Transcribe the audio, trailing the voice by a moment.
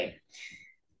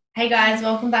Hey guys,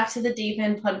 welcome back to the Deep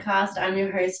End podcast. I'm your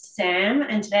host, Sam,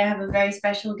 and today I have a very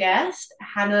special guest,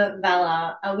 Hannah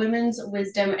Vela, a women's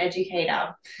wisdom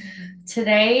educator.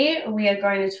 Today, we are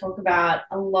going to talk about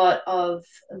a lot of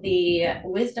the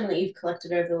wisdom that you've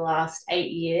collected over the last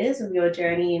 8 years of your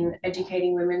journey in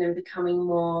educating women and becoming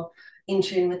more in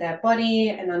tune with their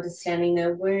body and understanding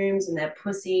their wombs and their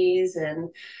pussies and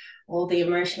all the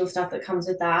emotional stuff that comes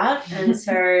with that. And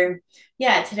so,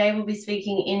 yeah, today we'll be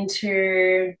speaking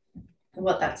into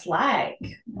what that's like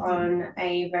on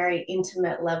a very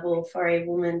intimate level for a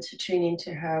woman to tune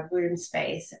into her womb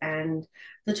space and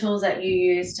the tools that you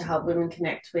use to help women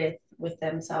connect with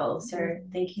themselves. So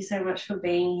thank you so much for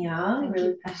being here. Thank Really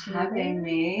you for having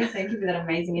me. Thank you for that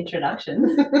amazing introduction.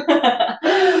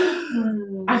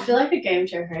 I feel like a game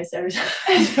show host every time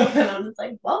I do it. I'm just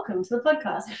like, welcome to the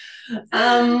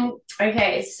podcast.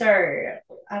 Okay, so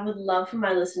I would love for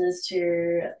my listeners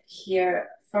to hear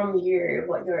from you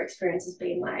what your experience has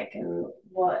been like and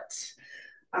what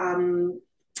um,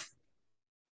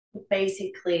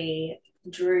 basically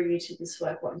drew you to this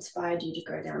work, what inspired you to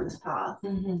go down this path.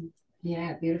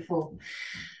 Yeah, beautiful.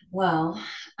 Well,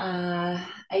 8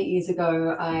 years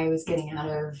ago, I was getting out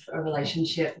of a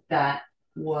relationship that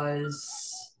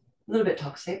was a little bit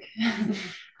toxic,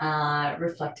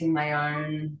 reflecting my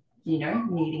own,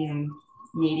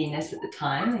 neediness at the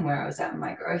time and where I was at in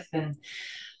my growth. And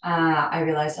I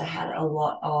realized I had a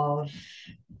lot of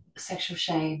sexual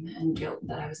shame and guilt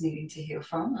that I was needing to heal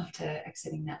from after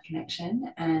exiting that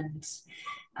connection. And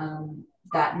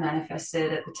that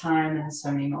manifested at the time, and there's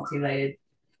so many multi-layered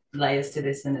layers to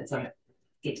this, and it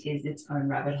is its own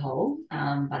rabbit hole.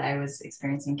 But I was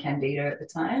experiencing candida at the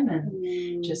time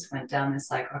and just went down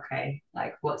this like, okay,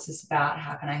 like what's this about?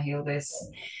 How can I heal this?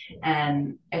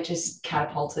 And it just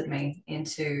catapulted me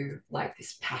into like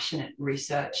this passionate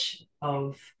research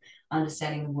of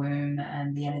understanding the womb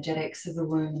and the energetics of the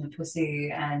womb and the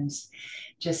pussy, and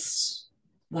just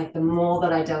like the more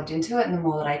that I delved into it and the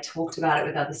more that I talked about it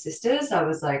with other sisters, I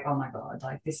was like, oh my God,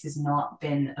 like this has not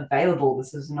been available.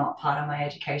 This was not part of my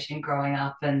education growing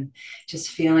up. And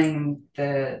just feeling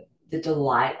the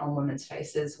delight on women's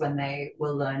faces when they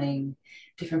were learning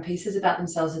different pieces about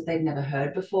themselves that they'd never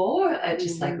heard before. It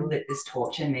just like lit this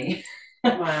torch in me.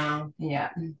 Wow. Yeah.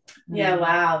 Yeah,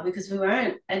 wow. Because we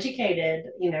weren't educated,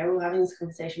 we were having this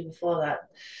conversation before that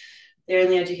the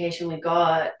only education we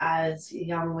got as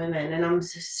young women, and I'm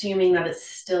assuming that it's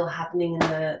still happening in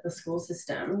the school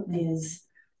system, is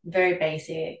very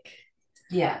basic.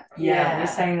 Yeah. We were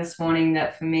saying this morning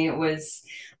that for me it was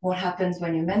what happens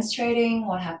when you're menstruating,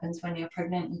 what happens when you're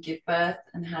pregnant and give birth,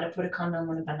 and how to put a condom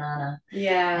on a banana.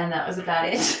 Yeah. And that was about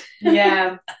it.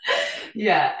 Yeah.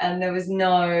 Yeah. And there was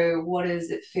no, what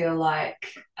does it feel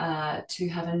like to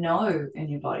have a no in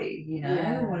your body?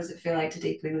 Yeah. What does it feel like to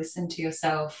deeply listen to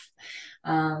yourself?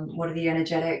 What are the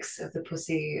energetics of the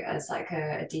pussy as like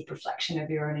a deep reflection of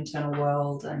your own internal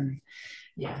world? And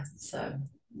yeah, so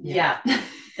yeah.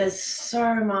 There's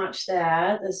so much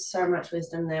there. There's so much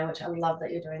wisdom there, which I love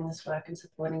that you're doing this work and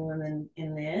supporting women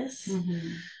in this.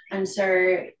 And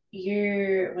so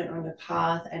you went on your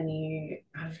path and you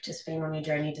have just been on your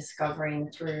journey discovering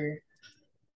through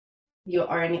your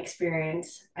own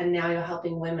experience, and now you're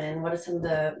helping women. What are some of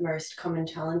the most common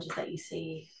challenges that you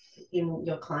see in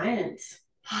your clients?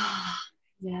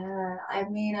 Yeah, I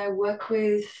mean, I work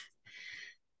with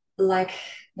like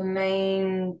the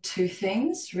main two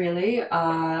things really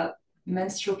are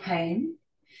menstrual pain,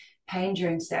 pain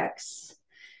during sex,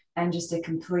 and just a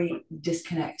complete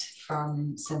disconnect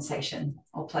from sensation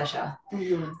or pleasure.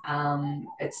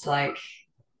 It's like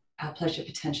our pleasure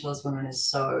potential as women is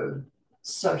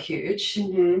so huge,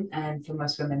 and for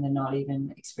most women they're not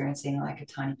even experiencing like a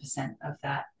tiny percent of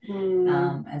that.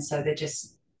 And so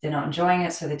they're not enjoying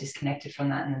it, so they're disconnected from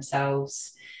that in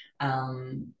themselves.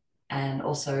 And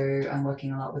also I'm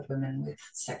working a lot with women with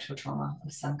sexual trauma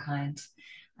of some kind,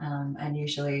 and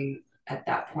usually at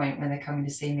that point when they're coming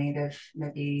to see me, they've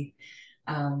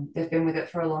been with it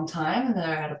for a long time and they're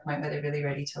at a point where they're really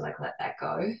ready to like let that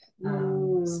go.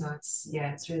 So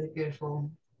it's really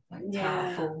beautiful, like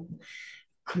powerful,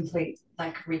 complete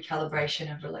like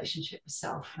recalibration of relationship with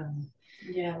self. And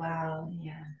Wow.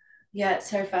 Yeah, it's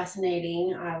so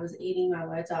fascinating. I was eating my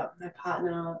words up. My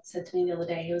partner said to me the other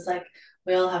day, he was like,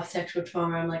 we all have sexual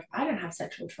trauma. I'm like, I don't have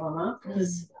sexual trauma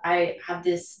because I have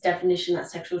this definition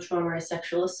that sexual trauma is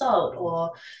sexual assault,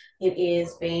 or it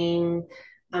is being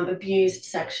abused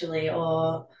sexually,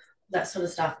 or that sort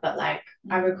of stuff. But like,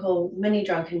 I recall many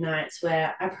drunken nights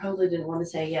where I probably didn't want to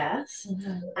say yes.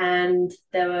 And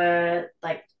there were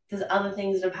like, there's other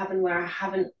things that have happened where I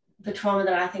haven't the trauma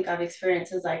that I think I've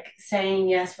experienced is like saying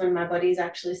yes when my body's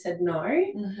actually said no,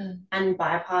 and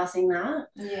bypassing that.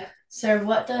 Yeah. So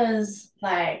what does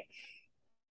like,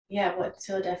 yeah, what's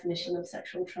your definition of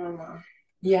sexual trauma?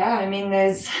 Yeah, I mean,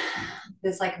 there's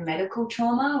like medical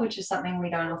trauma, which is something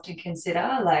we don't often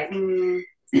consider. Like,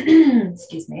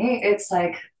 excuse me, it's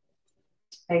like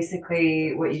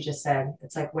basically what you just said.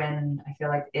 It's like when I feel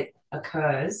like it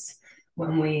occurs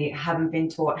when we haven't been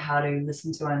taught how to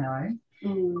listen to our no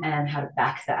and how to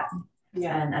back that.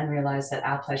 Yeah. And realize that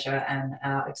our pleasure and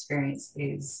our experience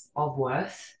is of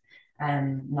worth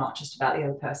and not just about the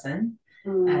other person.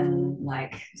 And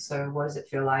like, so what does it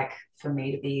feel like for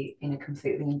me to be in a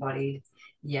completely embodied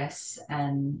yes?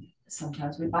 And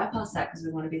sometimes we bypass that because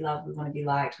we want to be loved, we want to be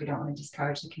liked, we don't want to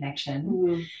discourage the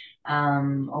connection,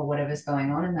 or whatever's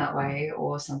going on in that way.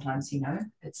 Or sometimes, you know,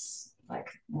 it's like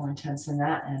more intense than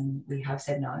that, and we have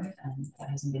said no, and that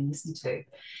hasn't been listened to.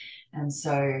 And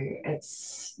so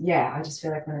it's, yeah, I just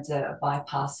feel like when it's a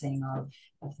bypassing of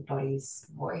the body's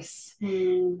voice,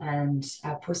 and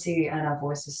our pussy and our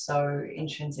voice is so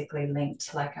intrinsically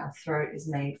linked. Like our throat is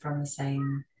made from the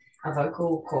same, our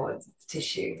vocal cord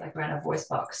tissue, like around our voice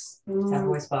box. Our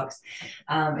voice box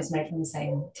is made from the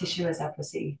same tissue as our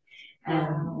pussy.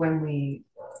 And when we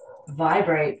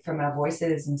vibrate from our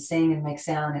voices and sing and make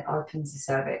sound, it opens the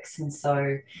cervix. And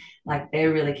so like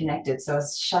they're really connected. So a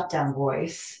shut down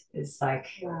voice is like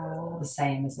the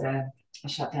same as a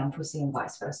shut down pussy, and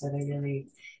vice versa. They really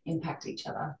impact each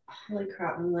other. Holy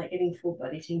crap, I'm like getting full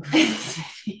body tingles.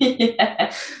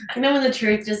 Yeah. You know when the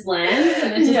truth just lands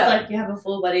and it's just like you have a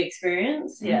full body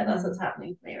experience? Yeah, that's what's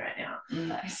happening to me right now.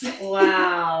 Nice.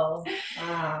 Wow.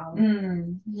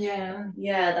 Yeah.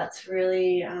 Yeah, that's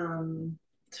really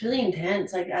it's really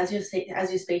intense. Like as you're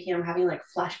speaking, I'm having like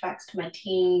flashbacks to my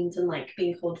teens and like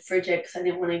being called frigid because I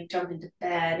didn't want to jump into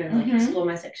bed and like explore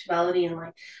my sexuality, and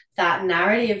like that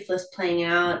narrative was playing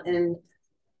out. And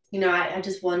you know, I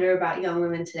just wonder about young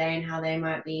women today and how they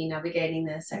might be navigating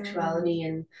their sexuality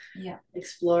and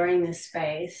exploring this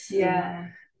space. Yeah.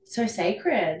 So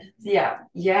sacred. Yeah.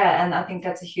 And I think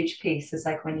that's a huge piece. Is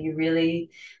like when you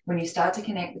start to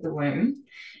connect with the womb,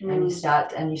 and you start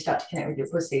to connect with your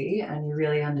pussy, and you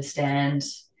really understand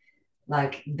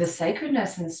like the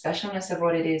sacredness and the specialness of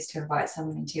what it is to invite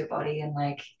someone into your body. And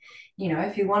like, you know,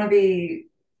 if you want to be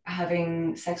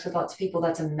having sex with lots of people,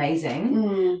 that's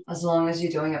amazing, as long as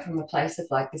you're doing it from a place of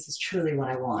like, this is truly what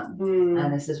I want,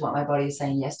 and this is what my body is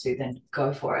saying yes to, then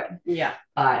go for it.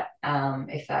 But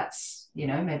if that's, you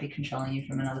know, maybe controlling you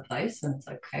from another place, then it's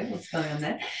like, okay, what's going on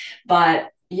there? But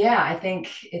yeah, I think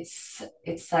it's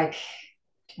like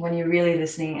when you're really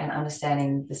listening and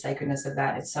understanding the sacredness of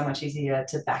that, it's so much easier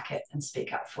to back it and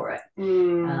speak up for it.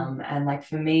 And like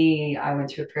for me, I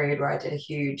went through a period where I did a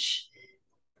huge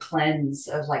cleanse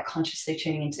of like consciously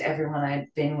tuning into everyone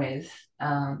I'd been with,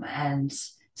 and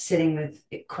sitting with,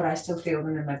 could I still feel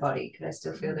them in my body? Could I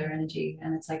still feel their energy?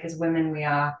 And it's like, as women, we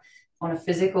are on a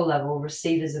physical level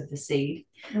receivers of the seed.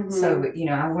 So, you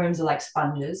know, our wombs are like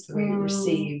sponges. So we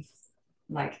receive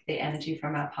like the energy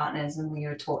from our partners, and we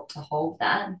are taught to hold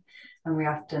that, and we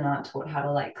often aren't taught how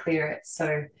to like clear it.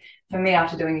 So for me,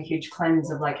 after doing a huge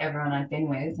cleanse of like everyone I'd been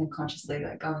with and consciously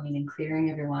like going in and clearing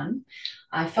everyone,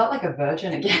 I felt like a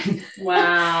virgin again.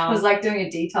 Wow. I was like doing a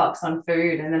detox on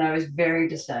food, and then I was very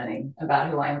discerning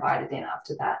about who I invited in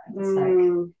after that. It was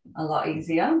like a lot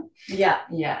easier. Yeah.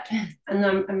 And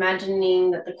I'm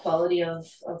imagining that the quality of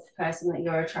person that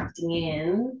you're attracting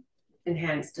in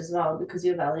enhanced as well, because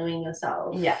you're valuing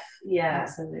yourself. Yeah,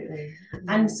 absolutely.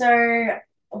 And so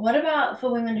what about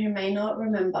for women who may not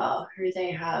remember who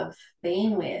they have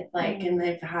been with, like, and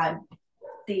they've had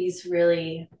this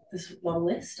long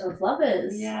list of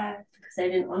lovers, because they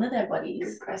didn't honor their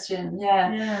bodies? Good question.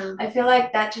 I feel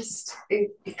like that just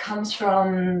it comes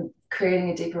from creating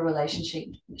a deeper relationship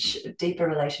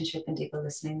and deeper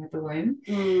listening with the womb.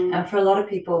 And for a lot of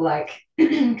people, like,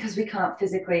 because we can't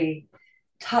physically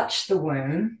touch the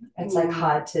womb, it's like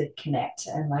hard to connect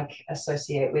and like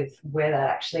associate with where that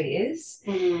actually is.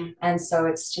 And so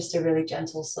it's just a really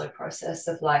gentle, slow process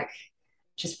of like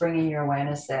just bringing your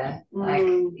awareness there, like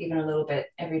even a little bit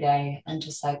every day, and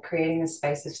just like creating a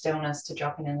space of stillness to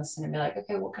drop in and listen and be like,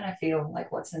 okay, what can I feel?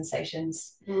 Like what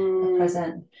sensations are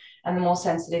present? And the more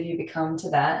sensitive you become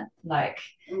to that, like,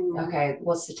 okay,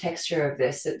 what's the texture of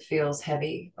this? It feels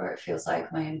heavy, or it feels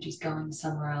like my energy's going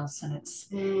somewhere else. And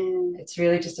it's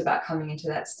really just about coming into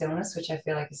that stillness, which I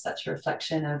feel like is such a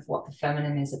reflection of what the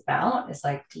feminine is about. It's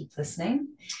like deep listening.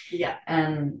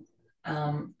 And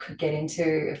could get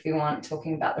into, if you want,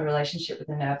 talking about the relationship with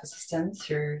the nervous system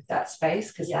through that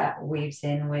space, because that weaves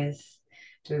in with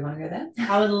Do we want to go there?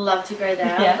 I would love to go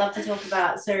there. Yeah. I'd love to talk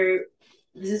about, so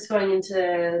is this going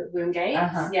into womb gates?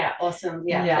 Yeah, awesome.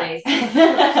 Yeah, please.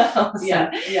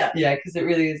 Awesome. Yeah, because it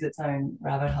really is its own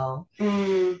rabbit hole.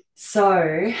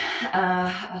 So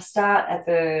I'll start at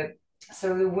the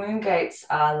womb gates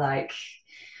are like,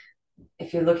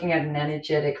 if you're looking at an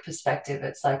energetic perspective,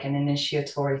 it's like an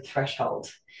initiatory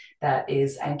threshold that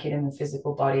is anchored in the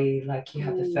physical body. Like you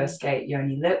have the first gate,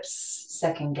 yoni lips,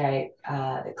 second gate,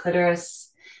 the clitoris.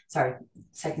 Sorry,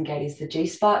 second gate is the G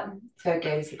spot, third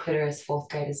gate is the clitoris, fourth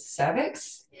gate is the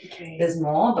cervix. Okay. There's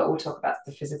more, but we'll talk about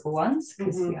the physical ones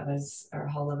because the others are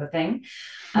a whole other thing.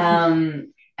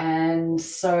 And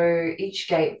so each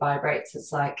gate vibrates.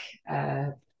 It's like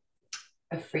a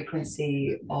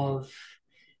frequency of,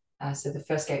 so the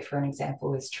first gate, for an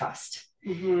example, is trust.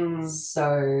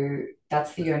 So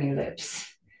that's the yoni lips.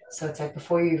 So it's like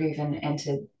before you've even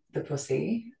entered the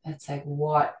pussy, it's like,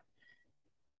 what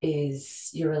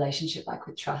is your relationship like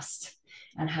with trust?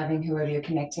 And having whoever you're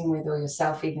connecting with or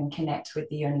yourself even connect with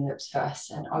the yoni lips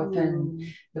first and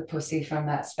open the pussy from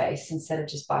that space instead of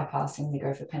just bypassing the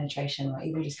go for penetration or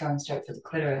even just going straight for the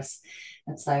clitoris.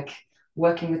 It's like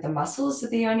working with the muscles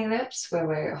of the yoni lips where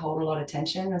we hold a lot of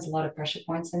tension. There's a lot of pressure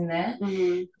points in there.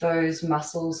 Those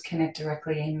muscles connect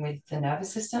directly in with the nervous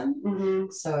system.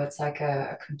 So it's like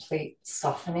a complete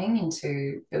softening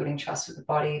into building trust with the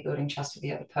body, building trust with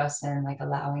the other person, like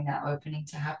allowing that opening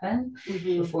to happen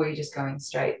before you're just going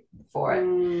straight for it.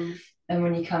 And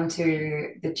when you come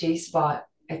to the G spot,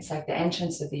 it's like the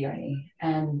entrance of the yoni.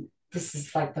 And this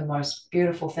is like the most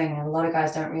beautiful thing, and a lot of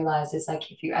guys don't realize, is like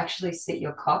if you actually sit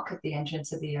your cock at the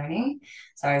entrance of the yoni.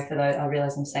 Sorry for those, I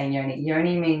realize I'm saying yoni.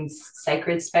 Yoni means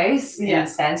sacred space in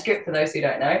Sanskrit, for those who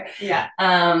don't know.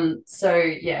 So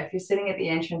if you're sitting at the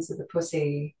entrance of the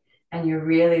pussy and you're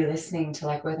really listening to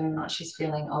like whether or not she's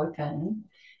feeling open,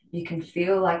 you can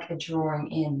feel like a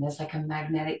drawing in. There's like a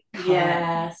magnetic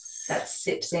current that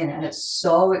sips in, and it's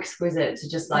so exquisite to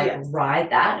just like ride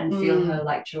that and feel her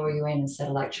like draw you in instead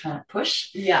of like trying to push.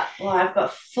 Well, I've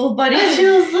got full body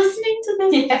chills listening to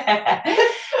this.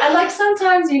 And like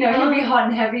sometimes, you know, you'll be hot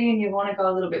and heavy and you want to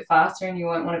go a little bit faster and you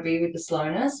won't want to be with the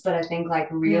slowness, but I think like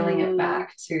reeling it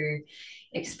back to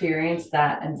experience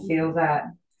that and feel that,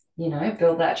 you know,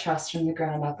 build that trust from the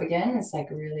ground up again is like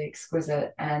really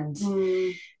exquisite. And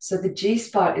so the G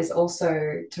spot is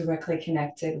also directly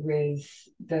connected with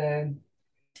the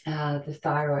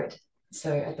thyroid,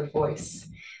 so at the voice.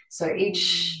 So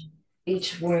each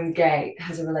womb gate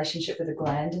has a relationship with a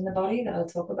gland in the body that I'll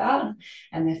talk about,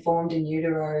 and they're formed in the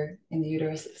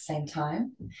uterus at the same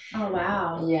time. Oh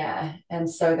wow. Yeah, and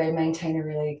so they maintain a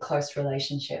really close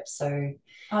relationship. So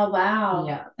oh wow.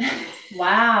 Yeah.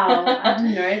 Wow, I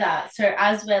didn't know that. So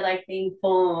as we're like being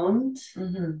formed,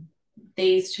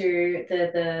 these two,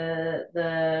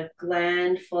 the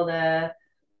gland for the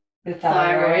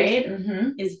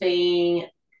thyroid is being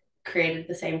created at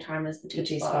the same time as the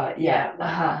G spot.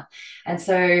 Wow. And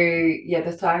so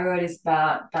the thyroid is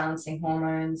about balancing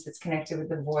hormones. It's connected with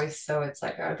the voice, so it's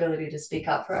like our ability to speak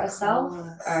up for ourselves,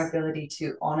 our ability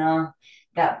to honor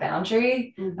that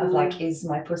boundary of like, is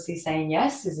my pussy saying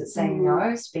yes, is it saying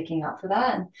no, speaking up for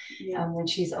that. And when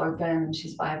she's open and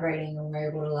she's vibrating and we're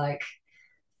able to like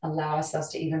allow ourselves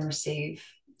to even receive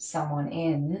someone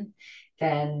in,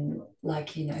 then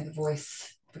like, you know, the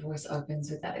voice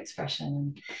opens with that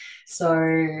expression.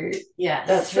 So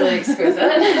that's really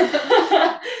exquisite.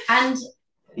 And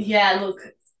look,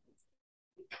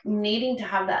 needing to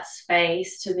have that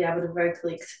space to be able to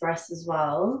vocally express as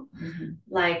well,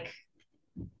 like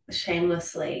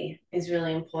shamelessly, is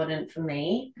really important for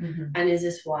me. And is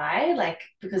this why? Like,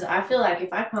 because I feel like if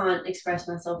I can't express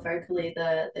myself vocally,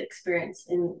 the experience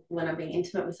in when I'm being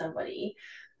intimate with somebody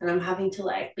and I'm having to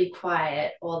like be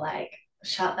quiet or like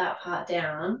shut that part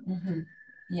down.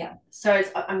 So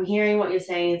I'm hearing what you're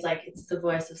saying is like it's the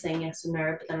voice of saying yes or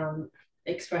no, but then on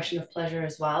expression of pleasure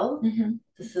as well.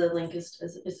 The link is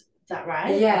that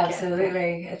right? Yeah,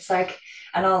 absolutely. It's like,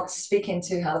 and I'll speak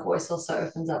into how the voice also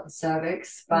opens up the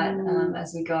cervix, but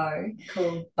as we go.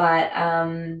 Cool. But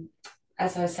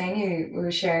as I was saying, we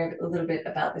were sharing a little bit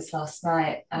about this last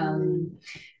night.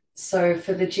 So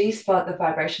for the G spot, the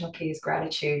vibrational key is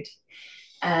gratitude.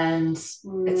 And it's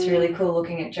really cool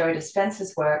looking at Joe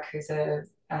Dispenza's work, who's a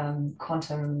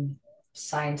quantum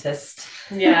scientist.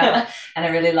 And I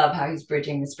really love how he's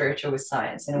bridging the spiritual with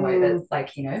science in a way that,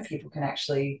 like, you know, people can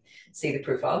actually see the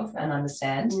proof of and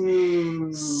understand.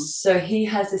 So he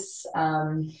has this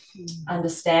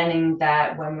understanding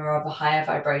that when we're of a higher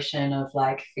vibration of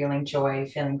like feeling joy,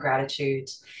 feeling gratitude,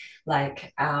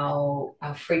 like our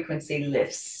frequency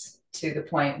lifts to the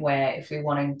point where if we're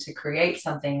wanting to create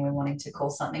something, we're wanting to call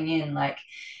something in, like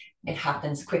it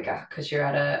happens quicker because you're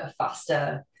at a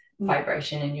faster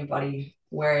vibration in your body.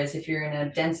 Whereas if you're in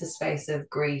a denser space of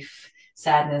grief,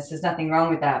 sadness, there's nothing wrong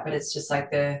with that, but it's just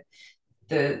like the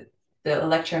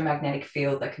electromagnetic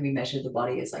field that can be measured in the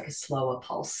body is like a slower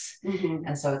pulse.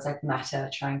 And so it's like matter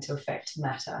trying to affect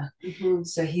matter.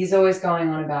 So he's always going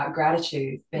on about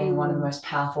gratitude being one of the most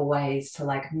powerful ways to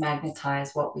like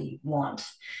magnetize what we want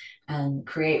and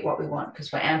create what we want,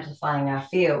 because we're amplifying our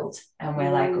field and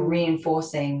we're like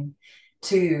reinforcing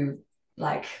to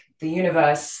like the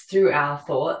universe through our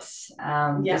thoughts,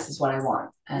 this is what I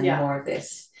want and more of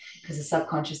this, because the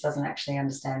subconscious doesn't actually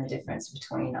understand the difference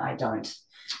between I don't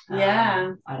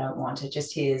want, it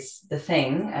just hears the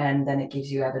thing and then it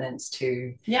gives you evidence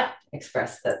to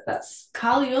express that. That's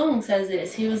Carl Jung says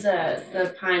this. He was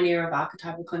the pioneer of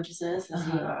archetypal consciousness, as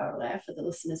you are aware, for the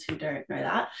listeners who don't know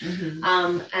that.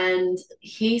 And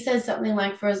he says something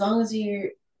like, for as long as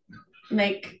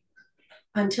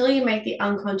until you make the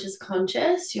unconscious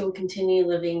conscious, you'll continue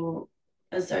living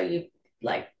as though you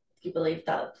believe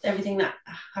that everything that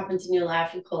happens in your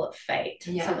life, you call it fate,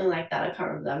 something like that. I can't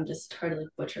remember. I'm just totally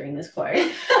butchering this quote.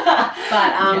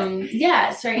 But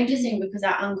it's very interesting because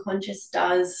our unconscious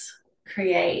does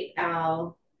create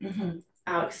our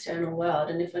external world,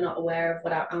 and if we're not aware of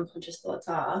what our unconscious thoughts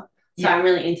are, so I'm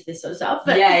really into this sort of stuff.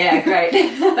 But great.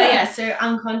 But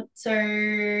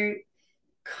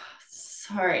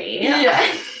sorry.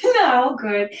 No, all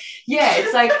good.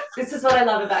 It's like, this is what I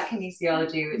love about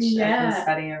kinesiology, which I've been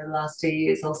studying over the last 2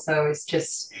 years also, is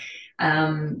just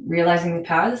realizing the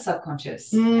power of the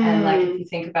subconscious. And like, if you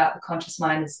think about the conscious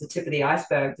mind as the tip of the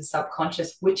iceberg, the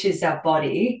subconscious, which is our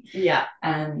body,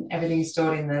 and everything's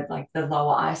stored in the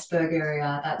lower iceberg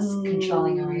area, that's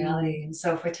controlling our reality. And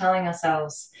so if we're telling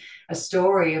ourselves a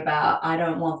story about I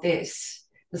don't want this,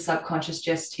 the subconscious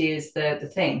just hears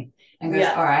the thing and goes,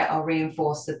 all right, I'll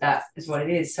reinforce that is what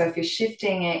it is. So if you're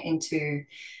shifting it into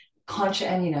conscious,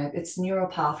 and it's neural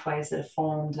pathways that are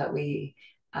formed that we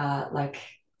like,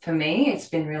 for me, it's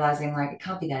been realizing like it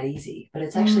can't be that easy, but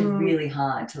it's actually really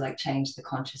hard to like change the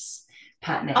conscious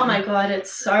patterning. Oh my God,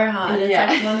 it's so hard. It's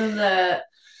like one of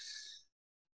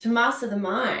to master the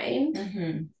mind,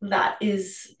 that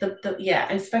is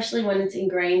especially when it's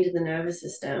ingrained in the nervous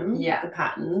system, the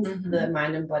patterns, the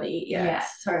mind and body,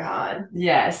 it's so hard.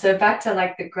 So back to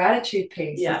like the gratitude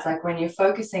piece, it's like when you're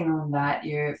focusing on that,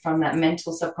 you're from that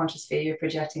mental subconscious sphere, you're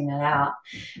projecting that out.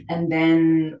 And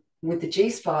then with the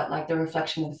G-spot, like the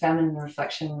reflection of the feminine, the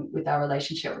reflection with our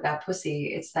relationship with our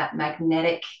pussy, it's that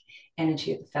magnetic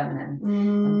energy of the feminine.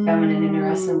 And feminine in our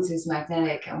essence is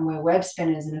magnetic, and we're web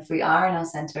spinners. And if we are in our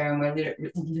center and we're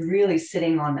really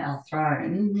sitting on our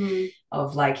throne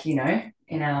of like, in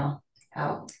our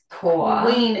core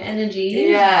queen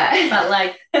energy, but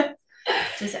like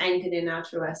just anchored in our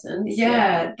true essence,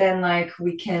 then like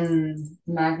we can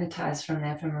magnetize from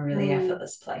there from a really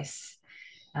effortless place.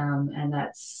 And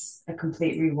that's a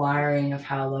complete rewiring of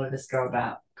how a lot of us go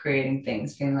about creating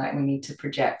things, feeling like we need to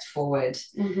project forward,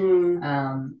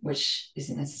 which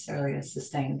isn't necessarily as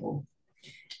sustainable.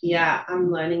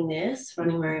 I'm learning this,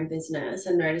 running my own business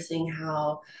and noticing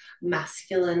how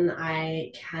masculine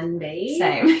I can be.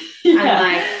 Same.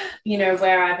 And like,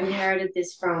 where I've inherited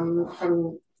this from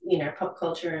pop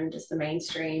culture and just the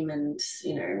mainstream and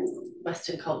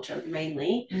Western culture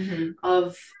mainly,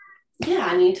 of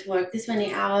I need to work this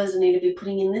many hours, I need to be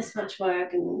putting in this much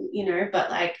work, and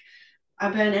but like I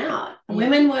burn out.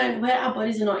 Women where our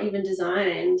bodies are not even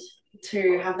designed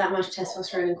to have that much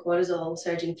testosterone and cortisol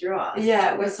surging through us.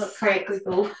 We're so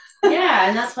cyclical.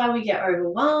 And that's why we get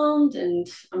overwhelmed, and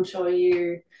I'm sure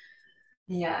you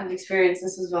have experienced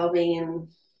this as well, being in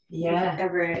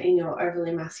in your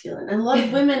overly masculine, and a lot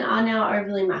of women are now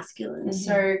overly masculine.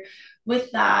 So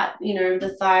with that,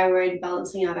 the thyroid,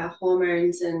 balancing out our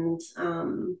hormones, and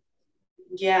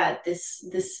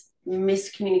this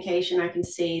miscommunication, I can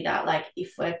see that like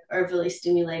if we're overly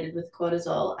stimulated with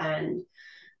cortisol and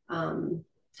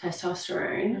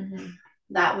testosterone,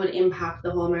 that would impact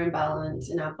the hormone balance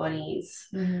in our bodies.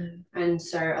 And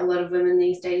so a lot of women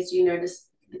these days, you notice,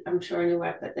 I'm sure in your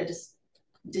work, that they're just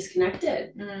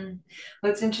disconnected.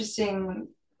 Well, it's interesting,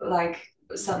 like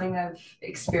something I've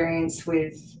experienced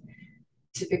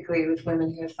typically with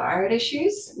women who have thyroid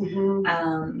issues,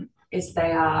 is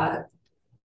they are,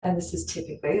 and this is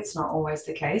typically, it's not always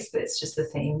the case, but it's just the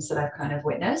themes that I've kind of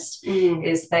witnessed,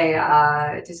 is they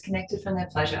are disconnected from their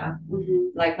pleasure,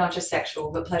 like not just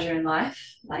sexual, but pleasure in life,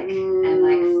 like, and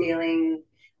like feeling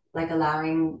like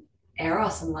allowing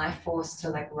Eros and life force to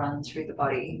like run through the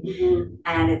body.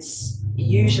 And it's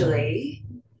usually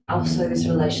also this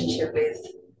relationship with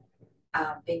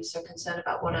being so concerned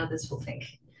about what others will think.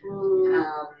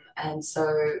 Mm. And so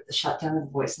the shutdown of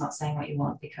the voice, not saying what you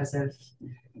want because of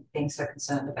being so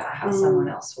concerned about how someone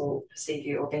else will perceive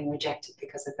you, or being rejected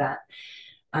because of that.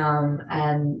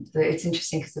 It's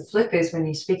interesting because the flip is, when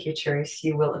you speak your truth,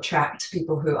 you will attract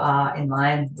people who are in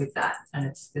line with that. And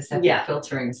it's this epic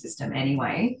filtering system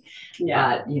anyway.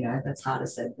 Yeah. But, you know, that's harder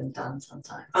said than done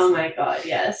sometimes. Oh my God,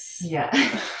 yes. Yeah.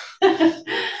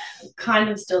 Kind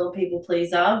of still a people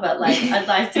pleaser, but like I'd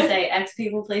like to say ex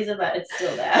people pleaser, but it's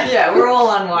still there. Yeah, we're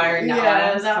all unwiring that.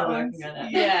 Yeah, I'm that still one's, working on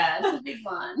it. yeah, it's a big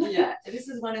one. Yeah, this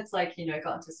is when it's like, you know,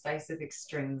 got into a space of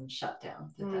extreme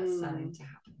shutdown that's starting to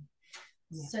happen.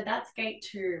 Yeah. So that's gate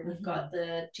 2. We've got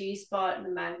the G spot and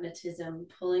the magnetism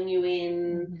pulling you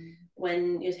in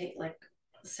when you take like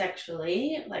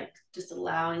sexually, like just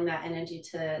allowing that energy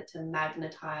to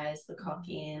magnetize the cock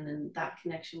in, and that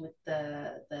connection with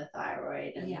the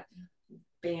thyroid, and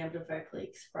being able to vocally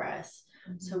express.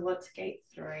 So what's gate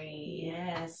 3?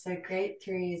 Yeah, so gate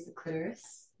 3 is the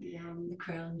clitoris. The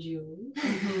crown jewel.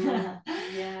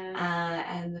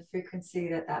 And the frequency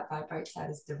that vibrates at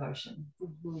is devotion.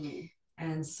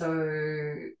 And so,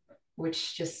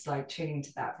 which just like tuning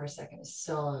into that for a second is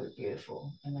so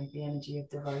beautiful. And like the energy of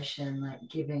devotion, like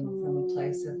giving from a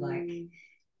place of like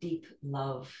deep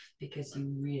love, because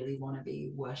you really want to be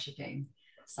worshipping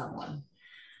someone.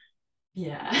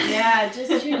 Yeah,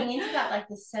 just tuning into that, like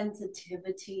the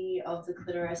sensitivity of the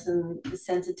clitoris and the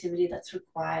sensitivity that's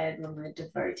required when we're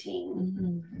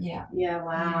devoting.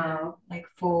 Wow. Like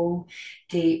full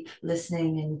deep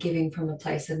listening and giving from a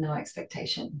place of no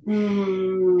expectation.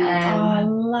 I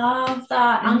love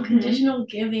that. Unconditional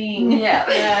giving. Nice.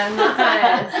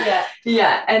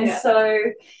 And so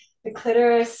the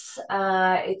clitoris,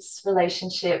 its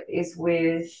relationship is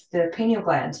with the pineal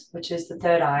gland, which is the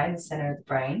third eye in the center of the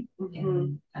brain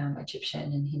in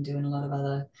Egyptian and Hindu and a lot of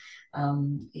other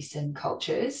Eastern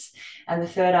cultures. And the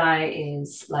third eye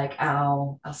is like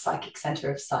our psychic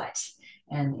center of sight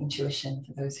and intuition,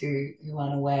 for those who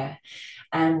aren't aware.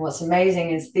 And what's amazing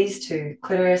is these two,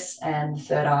 clitoris and the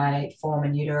third eye, form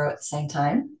in utero at the same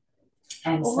time.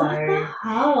 And what the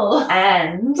hell?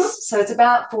 And so it's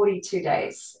about 42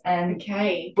 days. And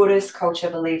Buddhist culture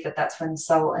believe that that's when the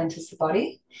soul enters the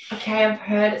body. Okay, I've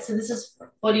heard it. So this is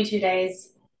 42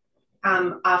 days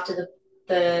after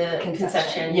the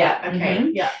conception.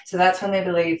 So that's when they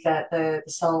believe that the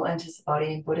soul enters the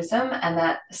body in Buddhism, and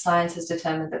that science has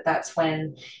determined that that's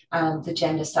when the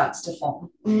gender starts to form.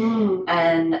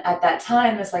 And at that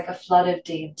time, there's like a flood of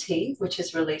DMT, which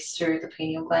is released through the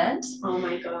pineal gland. Oh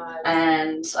my God.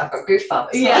 And I've got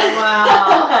goosebumps.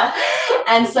 Wow.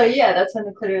 And so, that's when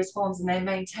the clitoris forms, and they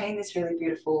maintain this really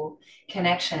beautiful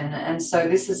connection. And so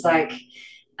this is like,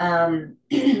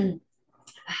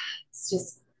 it's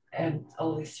just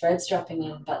all these threads dropping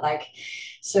in, but like,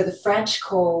 so the French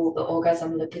call the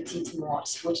orgasm le petit mort,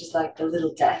 which is like the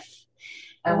little death.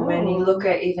 And when you look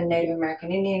at even Native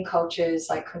American Indian cultures,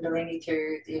 like Kundalini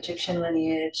through the Egyptian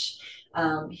lineage,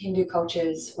 Hindu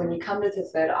cultures, when you come to the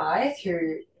third eye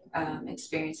through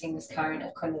experiencing this current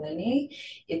of Kundalini,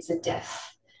 it's a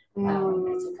death.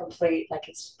 It's a complete, like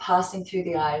it's passing through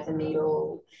the eye of the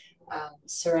needle,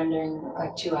 surrendering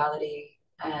like duality,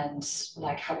 and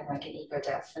like having like an ego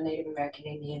death. For Native American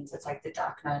Indians, it's like the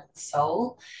dark night of the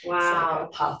soul. Wow. It's like a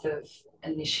path of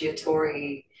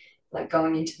initiatory, like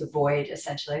going into the void,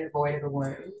 essentially the void of the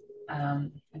womb.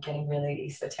 I'm getting really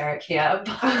esoteric here.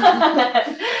 But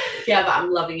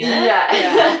I'm loving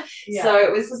it.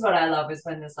 So this is what I love, is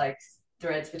when there's like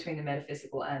threads between the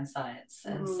metaphysical and science.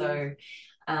 And so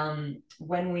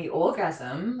when we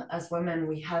orgasm as women,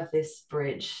 we have this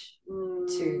bridge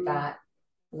to that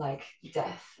like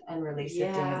death and release of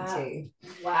DMT.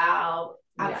 Wow.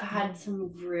 I've had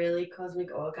some really cosmic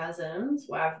orgasms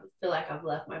where I feel like I've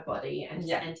left my body and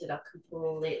just entered a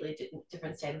completely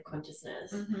different state of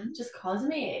consciousness. Just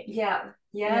cosmic.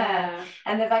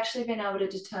 And they've actually been able to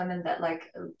determine that,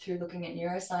 like through looking at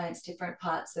neuroscience, different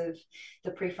parts of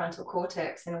the prefrontal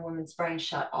cortex in a woman's brain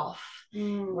shut off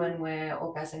when we're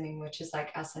orgasming, which is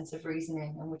like our sense of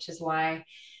reasoning, and which is why,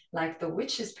 like the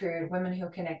witches period, women who are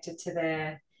connected to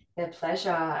their pleasure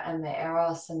and their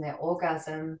eros and their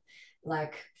orgasm,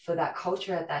 like for that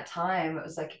culture at that time, it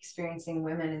was like experiencing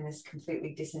women in this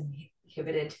completely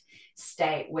disinhibited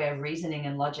state where reasoning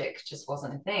and logic just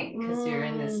wasn't a thing, because you're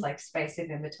in this like space of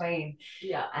in between.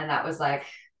 And that was like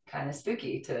kind of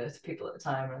spooky to people at the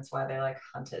time, and it's why they like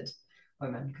hunted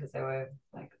women, because they were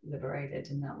like liberated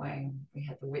in that way. We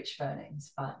had the witch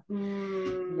burnings, but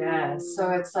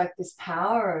so it's like this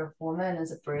power of woman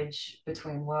as a bridge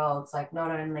between worlds, like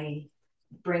not only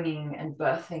bringing and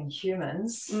birthing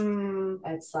humans,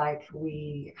 it's like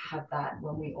we have that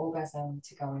when we orgasm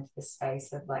to go into the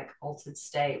space of like altered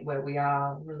state where we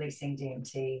are releasing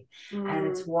DMT. And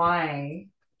it's why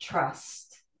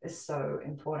trust is so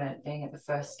important, being at the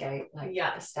first gate, like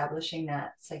establishing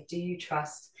that. It's like, do you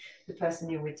trust the person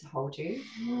you're with to hold you?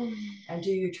 And do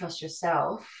you trust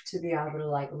yourself to be able to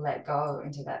like let go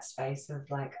into that space of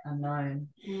like unknown?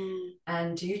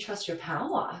 And do you trust your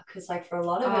power? Because like for a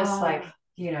lot of us, like,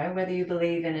 you know, whether you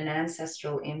believe in an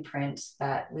ancestral imprint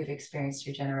that we've experienced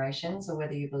through generations, or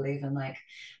whether you believe in like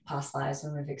past lives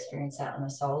and we've experienced that on a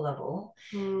soul level,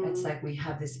 it's like we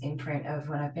have this imprint of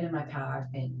when I've been in my power,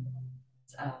 I've been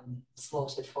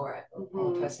slaughtered for it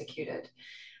or persecuted.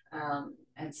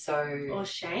 And so or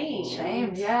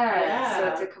shame, yeah. So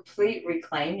it's a complete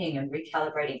reclaiming and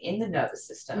recalibrating in the nervous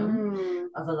system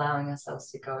of allowing ourselves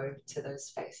to go to those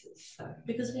spaces. So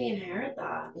because we inherit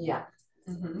that. Yeah,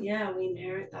 we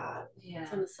inherit that.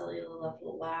 It's on a cellular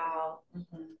level. Wow.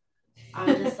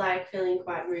 I'm just like feeling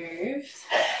quite moved.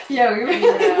 We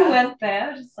really went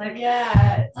there. Just like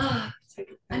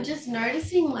I'm just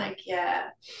noticing like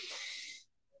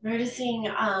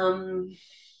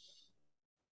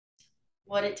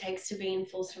what it takes to be in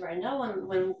full surrender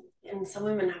when and some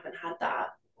women haven't had that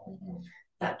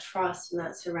that trust and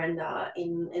that surrender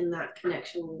in that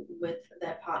connection with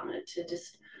their partner to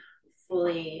just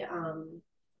fully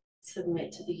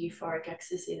submit to the euphoric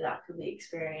ecstasy that could be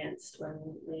experienced when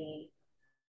we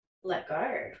let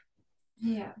go.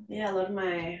 A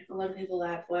lot of people that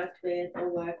I've worked with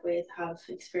or work with have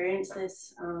experienced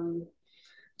this,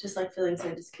 just like feeling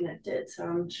so disconnected. So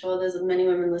I'm sure there's many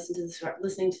women listening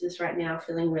to this right now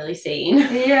feeling really seen.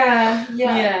 And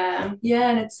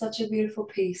it's such a beautiful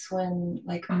piece when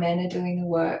like men are doing the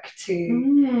work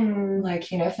to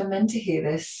like, you know, for men to hear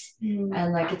this,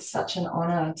 and like it's such an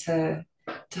honor to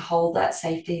hold that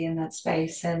safety in that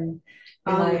space and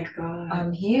be like,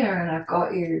 I'm here and I've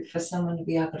got you, for someone to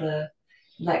be able to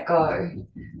let go,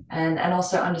 and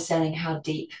also understanding how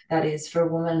deep that is for a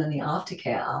woman and the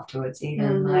aftercare afterwards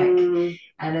even like,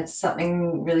 and it's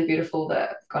something really beautiful that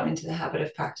I've gotten into the habit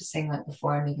of practicing like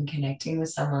before I'm even connecting with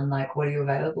someone, like what are you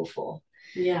available for,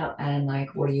 and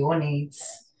like what are your needs,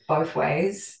 both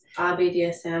ways,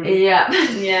 RBDSM.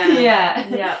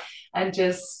 And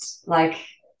just like,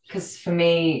 because for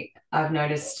me I've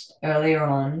noticed earlier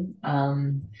on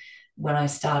when I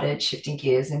started shifting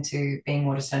gears into being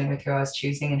more discerning with who I was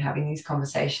choosing and having these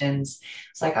conversations,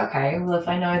 it's like, okay, well, if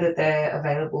I know that they're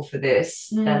available for this,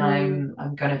 then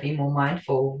I'm going to be more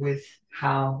mindful with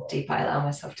how deep I allow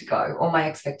myself to go, or my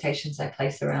expectations I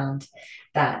place around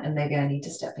that. And maybe I need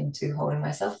to step into holding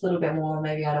myself a little bit more.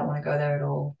 Maybe I don't want to go there at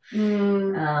all.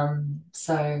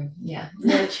 So,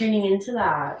 tuning into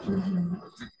that.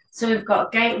 So we've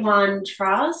got gate 1,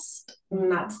 trust, and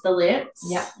that's the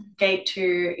lips. Gate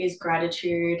 2 is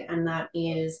gratitude, and that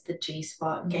is the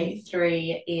G-spot. Gate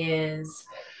 3 is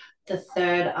the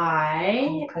third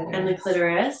eye and the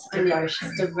clitoris.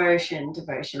 Devotion.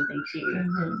 Thank you.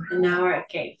 And now we're at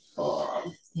gate 4.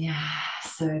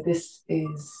 So this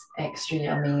is extra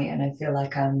yummy, and I feel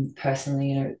like I'm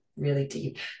personally in a really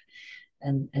deep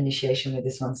initiation with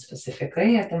this one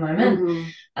specifically at the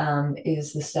moment.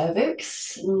 Is the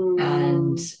cervix,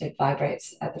 and it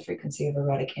vibrates at the frequency of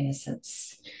erotic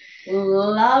innocence.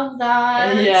 Love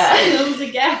that. Feels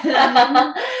again,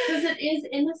 because it is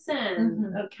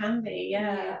innocent. It can be.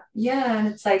 And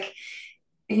it's like,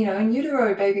 you know, in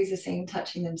utero, babies are seen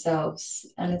touching themselves,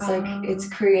 and it's like it's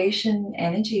creation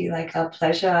energy. Like our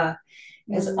pleasure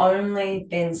has only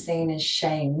been seen as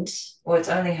shamed, or it's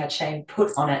only had shame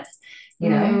put on it. You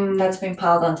know, that's been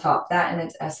piled on top. That in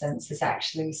its essence is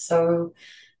actually so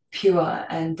pure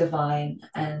and divine,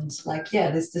 and like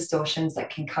there's distortions that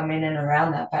can come in and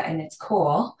around that, but in its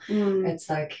core it's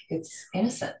like it's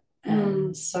innocent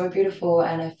and so beautiful.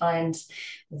 And I find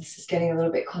this is getting a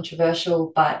little bit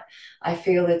controversial, but I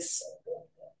feel it's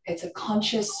a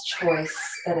conscious choice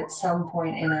that at some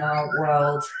point in our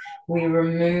world we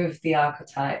remove the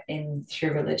archetype in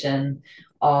through religion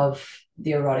of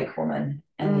the erotic woman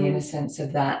and the innocence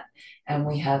of that, and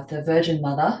we have the Virgin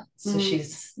Mother. So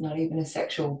she's not even a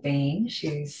sexual being,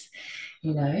 she's,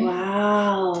 you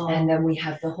know, and then we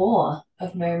have the whore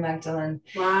of Mary Magdalene,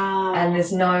 and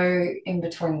there's no in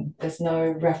between, there's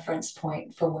no reference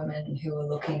point for women who are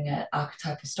looking at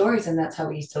archetypal stories. And that's how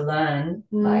we used to learn,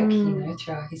 like, you know,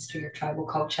 through our history of tribal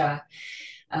culture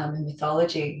and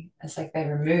mythology. It's like they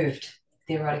removed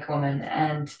the erotic woman.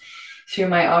 And through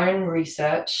my own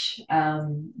research,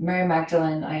 Mary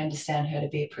Magdalene, I understand her to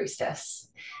be a priestess,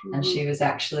 and she was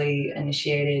actually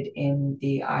initiated in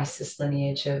the Isis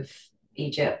lineage of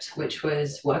Egypt, which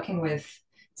was working with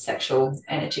sexual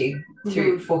energy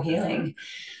through for healing.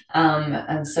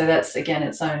 And so that's, again,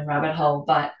 its own rabbit hole.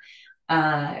 But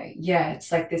yeah,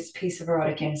 it's like this piece of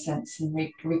erotic innocence and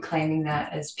reclaiming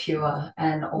that as pure,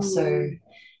 and also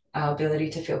our ability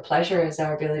to feel pleasure is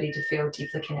our ability to feel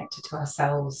deeply connected to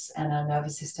ourselves and our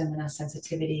nervous system and our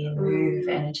sensitivity and move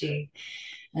energy.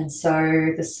 And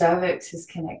so the cervix is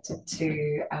connected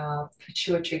to our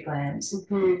pituitary gland,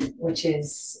 which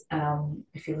is,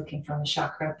 if you're looking from a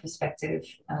chakra perspective,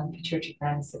 pituitary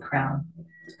gland is the crown.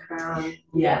 The crown.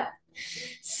 Yeah.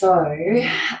 So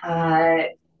the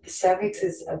cervix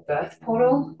is a birth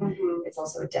portal. It's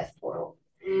also a death portal.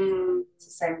 It's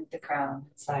the same with the crown.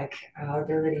 It's like our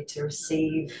ability to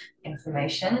receive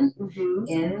information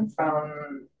in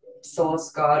from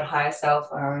source, God, higher self,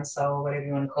 our own soul, whatever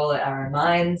you want to call it, our own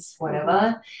minds,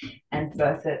 whatever, and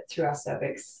birth it through our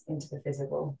cervix into the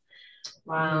physical.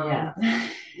 Wow. Yeah.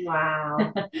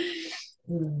 Wow.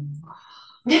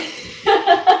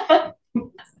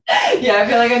 Yeah, I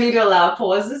feel like I need to allow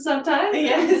pauses sometimes.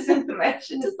 Yeah, this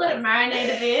information. Just let it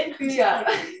marinate a bit. Yeah.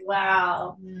 Like,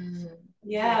 wow.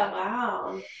 Yeah,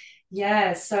 wow.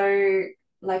 Yeah, so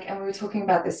like, and we were talking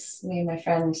about this, me and my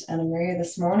friend Anna Maria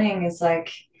this morning, is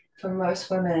like, for most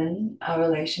women, our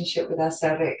relationship with our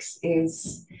cervix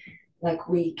is like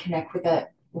we connect with it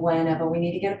whenever we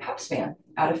need to get a pap smear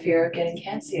out of fear of getting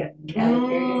cancer,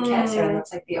 and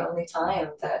that's like the only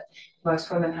time that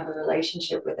most women have a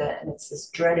relationship with it, and it's this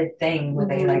dreaded thing where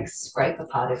they like scrape a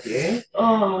part of you.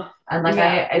 And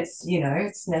like it's, you know,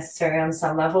 it's necessary on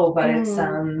some level, but it's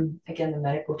again, the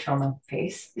medical trauma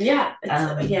piece. Yeah,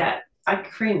 I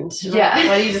cringe. Yeah. My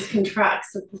body just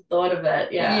contracts at the thought of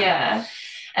it. Yeah.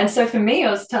 And so for me,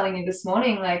 I was telling you this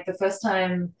morning, like the first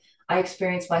time I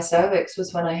experienced my cervix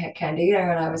was when I had candida,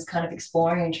 and I was kind of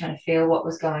exploring and trying to feel what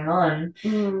was going on.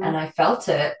 And I felt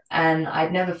it, and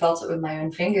I'd never felt it with my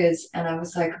own fingers. And I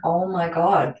was like, oh my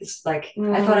God, this, like,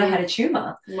 I thought I had a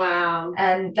tumor. Wow.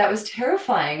 And that was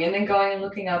terrifying. And then going and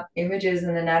looking up images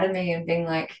and anatomy and being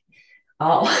like,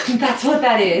 oh, that's what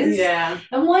that is. Yeah.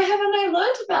 And why haven't I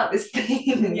learned about this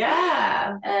thing?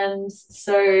 Yeah. And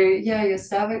so, yeah, your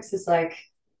cervix is like,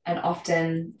 and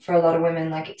often for a lot of women,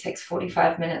 like it takes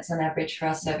 45 minutes on average for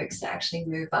our cervix to actually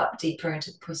move up deeper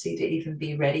into the pussy to even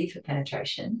be ready for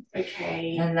penetration.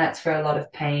 Okay. And that's where a lot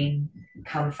of pain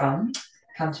comes from.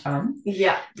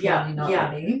 Yeah. Yeah. When you're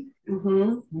not ready.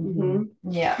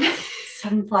 Yeah.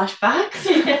 Some flashbacks.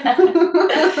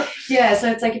 Yeah, so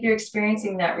it's like if you're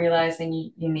experiencing that, realizing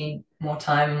you need more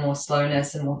time and more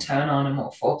slowness and more turn on and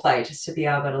more foreplay just to be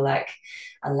able to like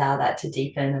allow that to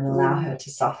deepen and allow her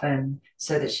to soften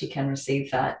so that she can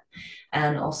receive that.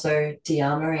 And also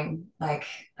de-armoring, like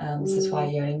this is why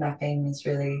yoni mapping is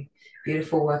really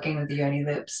beautiful, working with the yoni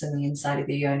lips and the inside of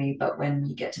the yoni. But when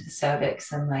you get to the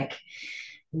cervix and like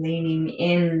leaning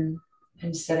in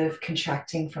instead of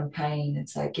contracting from pain,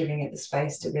 it's like giving it the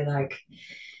space to be like,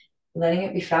 letting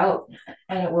it be felt,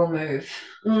 and it will move.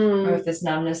 Or if there's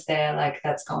numbness there, like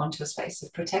that's gone to a space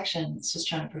of protection. It's just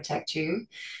trying to protect you.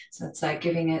 So it's like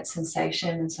giving it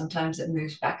sensation, and sometimes it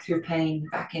moves back through pain,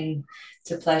 back into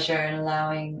pleasure, and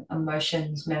allowing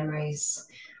emotions, memories,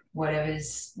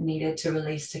 whatever's needed to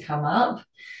release to come up.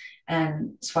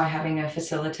 And that's why having a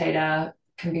facilitator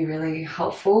can be really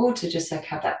helpful, to just like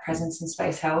have that presence and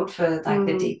space held for like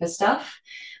the deeper stuff,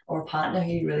 or a partner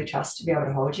who you really trust to be able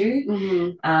to hold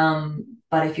you.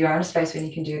 But if you're in a space when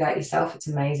you can do that yourself, it's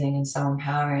amazing and so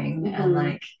empowering. And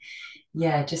like,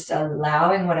 yeah, just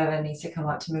allowing whatever needs to come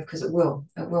up to move, because it will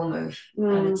move.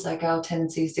 And it's like our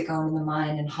tendency is to go in the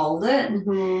mind and hold it,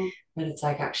 but it's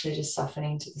like actually just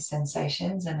softening to the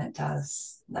sensations, and it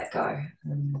does let go.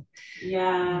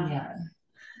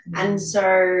 And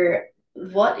so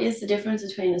what is the difference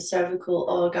between a cervical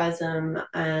orgasm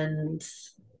and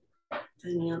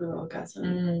any other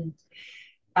orgasm?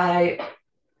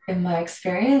 In my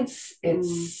experience,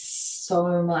 it's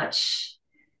so much,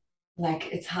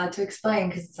 like, it's hard to explain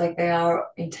because it's like they are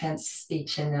intense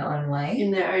each in their own way.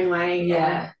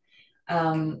 Yeah.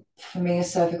 For me, a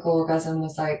cervical orgasm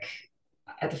was like,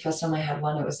 at the first time I had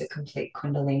one, it was a complete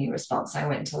Kundalini response. I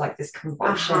went into like this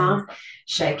convulsion,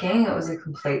 shaking. It was a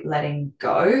complete letting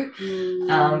go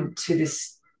to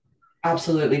this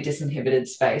absolutely disinhibited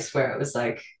space where it was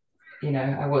like, you know,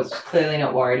 I was clearly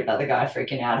not worried about the guy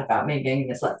freaking out about me being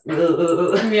this like,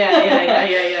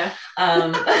 yeah.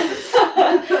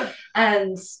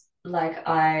 And like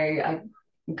I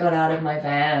got out of my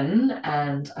van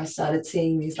and I started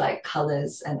seeing these like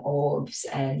colors and orbs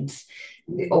and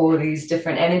all these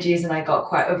different energies, and I got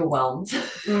quite overwhelmed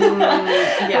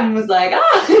and was like,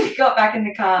 got back in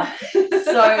the car.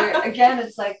 So again,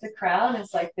 it's like the crown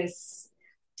is like this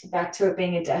back to it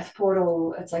being a death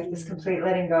portal. It's like this complete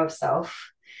letting go of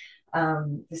self,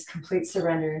 this complete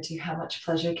surrender into how much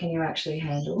pleasure can you actually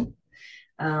handle,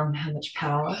 how much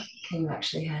power can you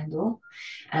actually handle.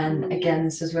 And again,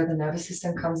 this is where the nervous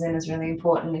system comes in, is really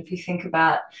important. If you think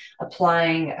about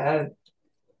applying a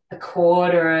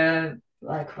cord or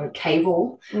a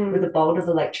cable with a bolt of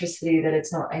electricity that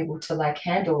it's not able to like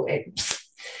handle it,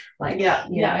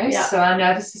 so our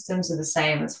nervous systems are the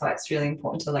same. That's why it's really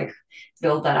important to like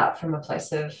build that up from a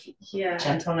place of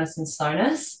gentleness and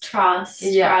slowness, trust,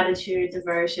 gratitude,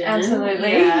 devotion.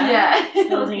 Absolutely.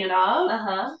 Building it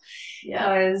up.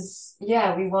 Because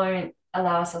we won't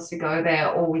allow ourselves to go there,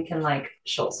 or we can like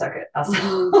short circuit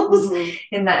ourselves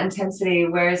in that intensity.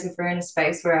 Whereas if we're in a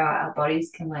space where our bodies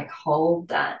can like hold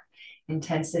that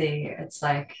intensity, it's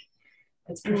like,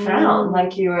 it's profound.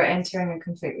 Like you are entering a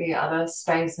completely other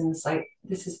space, and it's like,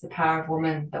 this is the power of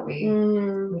woman that we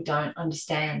don't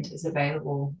understand is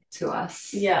available to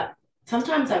us.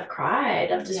 Sometimes I've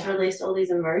cried. I've just released all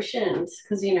these emotions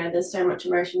because, you know, there's so much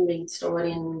emotion being stored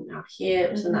in our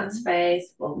hips and that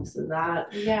space. Well, this is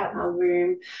that. Our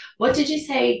room. What did you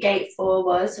say gate 4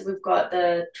 was? So we've got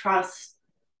the trust,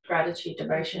 gratitude,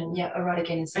 devotion. Erotic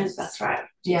innocence. That's right.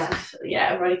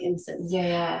 Erotic innocence.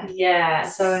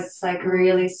 So it's like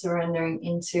really surrendering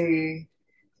into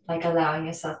like allowing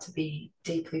yourself to be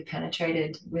deeply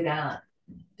penetrated without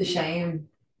the shame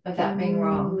of that being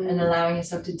wrong, and allowing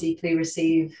yourself to deeply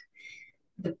receive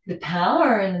the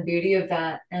power and the beauty of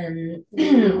that, and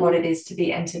what it is to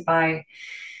be entered by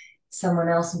someone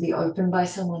else and be opened by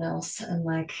someone else, and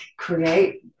like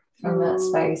create from that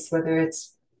space, whether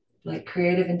it's like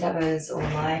creative endeavors or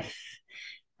life.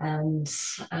 And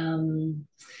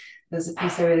there's a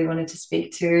piece I really wanted to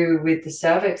speak to with the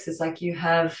cervix, is like you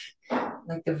have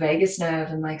like the vagus nerve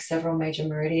and like several major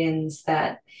meridians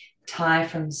that tie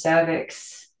from the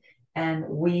cervix and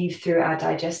weave through our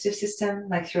digestive system,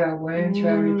 like through our womb, through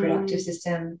our reproductive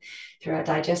system, through our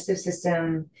digestive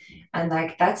system. And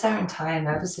like that's our entire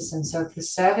nervous system. So if the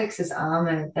cervix is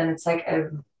armored, then it's like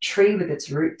a tree with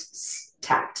its roots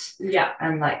tapped.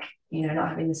 And like, you know, not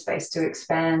having the space to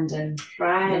expand and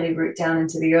really root down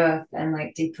into the earth and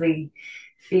like deeply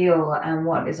feel. And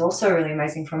what is also really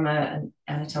amazing from an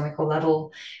anatomical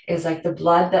level is like the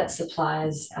blood that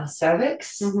supplies our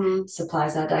cervix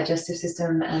supplies our digestive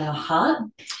system and our heart.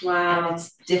 And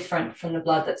it's different from the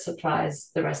blood that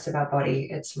supplies the rest of our body.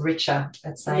 It's richer.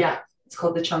 It's like it's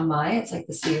called the Chong Mai. It's like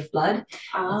the sea of blood.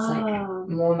 It's like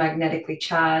more magnetically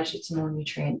charged. It's more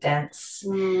nutrient dense.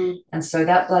 And so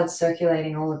that blood's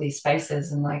circulating all of these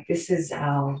spaces, and like this is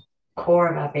our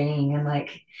core of our being. And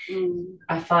like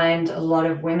I find a lot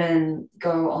of women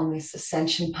go on this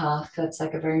ascension path that's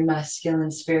like a very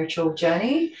masculine spiritual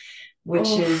journey, which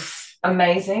is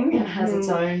amazing and has its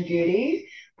own beauty.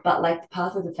 But like the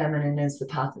path of the feminine is the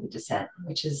path of the descent,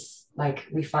 which is like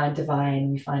we find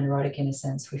divine, we find erotic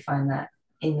innocence, we find that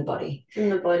in the body.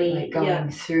 Like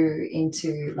going through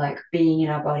into like being in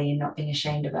our body and not being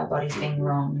ashamed of our bodies being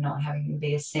wrong, not having them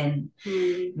be a sin.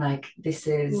 Like this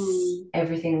is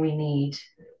everything we need,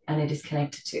 and it is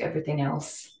connected to everything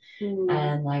else.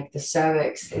 And like the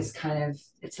cervix is kind of,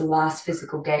 it's the last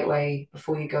physical gateway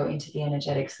before you go into the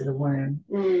energetics of the womb.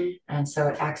 And so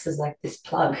it acts as like this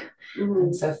plug.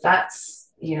 And so if that's,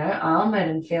 you know, armored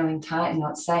and feeling tight and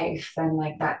not safe, then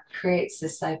like that creates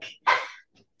this like,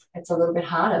 it's a little bit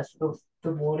harder for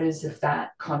the waters of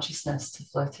that consciousness to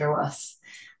flow through us.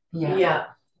 Wow.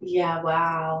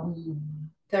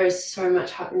 There is so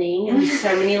much happening and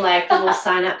so many like little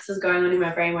synapses going on in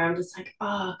my brain where I'm just like,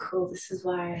 oh, cool, this is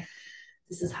why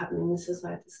this is happening. This is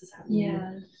why this is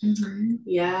happening.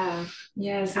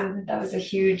 So that was a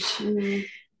huge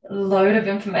load of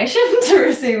information to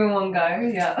receive in one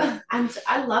go. And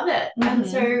I love it. And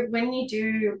so when you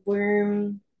do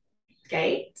womb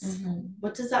gates,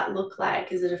 what does that look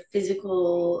like? Is it a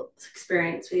physical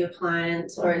experience with your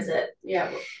clients, or is it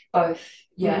both?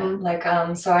 Like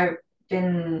so I've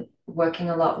been working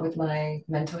a lot with my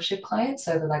mentorship clients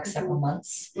over like several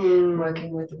months,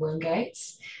 working with the womb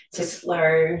gates. Just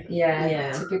slow.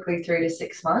 Typically 3 to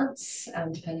 6 months,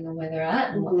 depending on where they're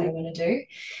at and what they want to do.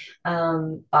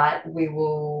 But we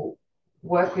will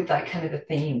work with like kind of the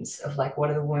themes of like what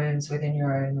are the wounds within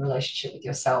your own relationship with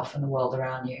yourself and the world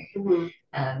around you.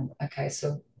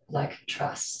 So like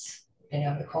trust, being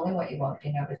able to call in what you want,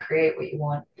 being able to create what you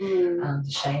want, the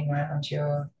shame around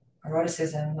your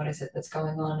eroticism, what is it that's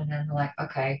going on, and then like,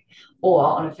 okay, or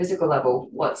on a physical level,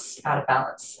 what's out of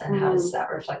balance and how is that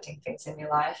reflecting things in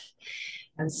your life.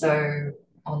 And so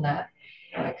on that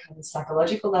like on the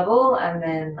psychological level, and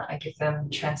then I give them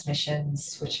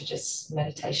transmissions, which are just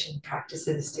meditation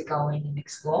practices to go in and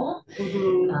explore,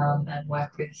 and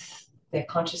work with their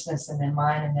consciousness and their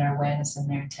mind and their awareness and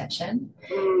their intention.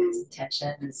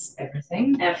 Intention is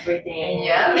everything. Everything.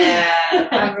 Yeah.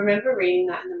 I remember reading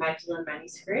that in the Magdalene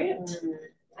manuscript.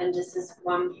 And just this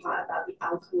one part about the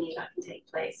alchemy that can take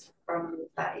place from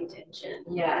that intention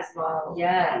as well.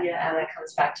 Yeah. And that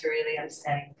comes back to really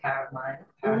understanding the power of mind,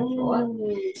 the power of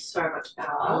thought. So much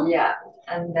power. Yeah.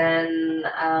 And then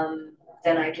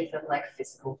I give them like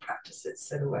physical practices,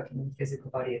 so they're working with the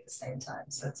physical body at the same time.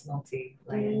 So it's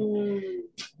multi-layered.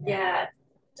 Yeah.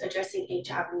 Addressing each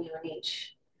avenue and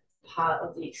each part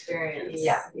of the experience.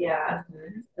 Yeah.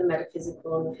 The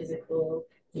metaphysical and the physical.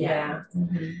 Yeah.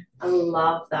 I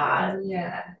love that.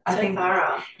 Yeah. I think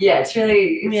thorough. Yeah, it's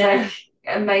like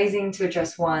amazing to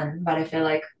address one, but I feel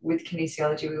like with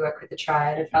kinesiology we work with the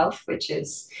triad of health, which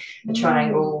is a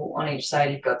triangle. On each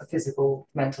side you've got the physical,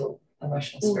 mental,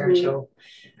 emotional, spiritual,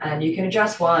 and you can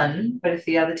address one, but if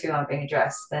the other two aren't being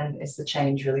addressed, then is the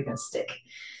change really going to stick?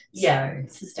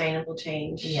 Sustainable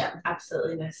change.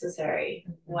 Absolutely necessary.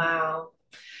 Wow.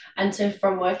 And so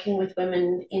from working with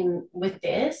women with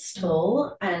this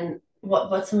tool, and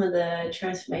what some of the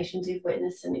transformations you've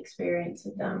witnessed and experienced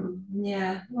with them?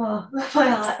 Yeah. Oh, my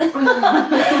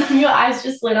heart. Your eyes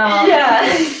just lit up.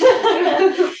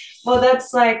 Yeah. Well,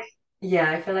 that's like,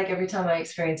 I feel like every time I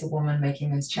experience a woman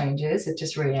making those changes, it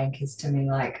just re-anchors to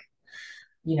me, like,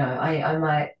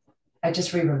 it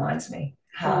just re-reminds me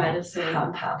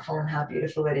how powerful and how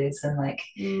beautiful it is. And like,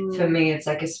 for me, it's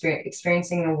like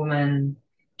experiencing a woman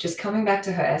just coming back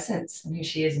to her essence and who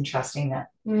she is and trusting that,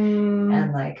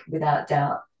 and like without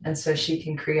doubt. And so she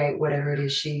can create whatever it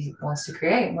is she wants to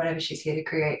create, and whatever she's here to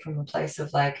create from a place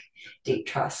of like deep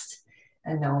trust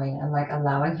and knowing, and like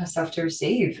allowing herself to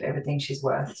receive everything she's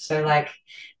worth. So like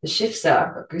the shifts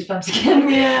are goosebumps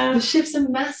again. The shifts are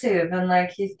massive, and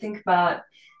like you think about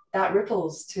that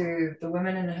ripples to the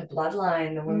women in her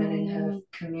bloodline, the women in her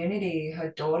community, her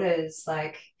daughters,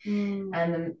 like, and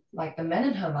then like the men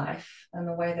in her life and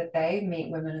the way that they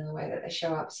meet women and the way that they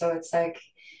show up. So it's like,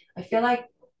 I feel like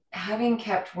having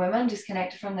kept women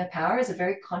disconnected from their power is a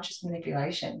very conscious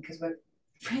manipulation, because we're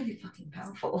really fucking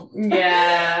powerful.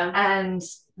 And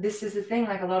this is the thing,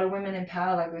 like a lot of women in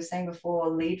power, like we were saying before,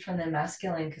 lead from their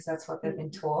masculine because that's what they've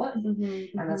been taught, and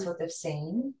that's what they've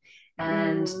seen.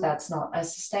 And that's not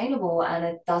as sustainable, and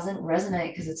it doesn't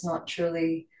resonate because it's not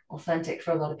truly authentic for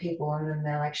a lot of people, and then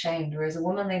they're like shamed. Whereas a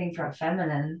woman leading from a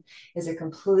feminine is a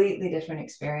completely different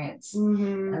experience,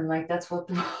 and like that's what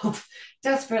the world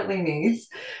desperately needs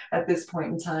at this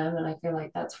point in time. And I feel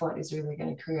like that's what is really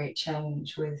going to create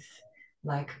change, with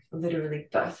like literally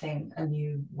birthing a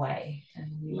new way.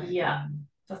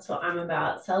 That's what I'm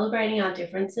about, celebrating our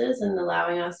differences and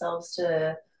allowing ourselves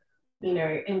to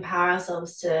empower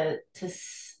ourselves to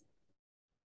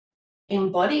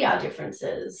embody our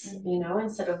differences,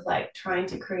 instead of like trying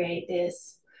to create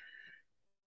this.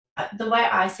 The way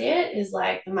I see it is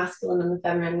like the masculine and the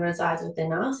feminine resides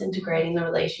within us, integrating the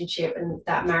relationship and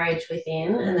that marriage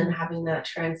within, and then having that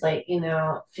translate in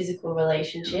our physical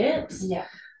relationships.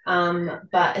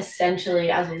 But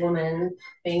essentially, as a woman,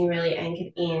 being really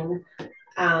anchored in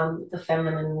the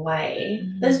feminine way.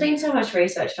 There's been so much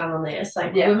research done on this.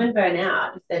 Like women burn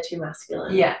out if they're too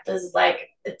masculine. There's like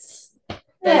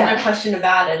there's no question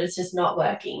about it. It's just not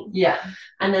working.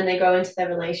 And then they go into their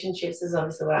relationships. This is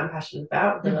obviously what I'm passionate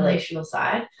about, the relational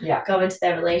side. Go into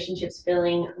their relationships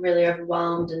feeling really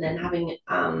overwhelmed, and then having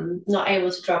not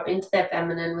able to drop into their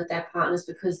feminine with their partners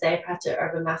because they've had to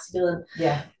over masculine.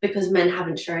 Because men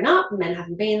haven't shown up, men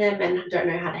haven't been there, men don't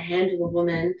know how to handle a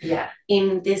woman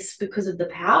in this because of the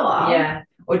power.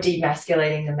 Or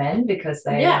demasculating the men because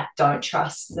they don't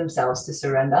trust themselves to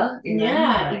surrender.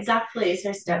 Exactly.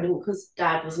 So stepping because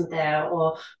dad wasn't there,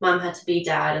 or mum had to be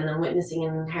dad, and then witnessing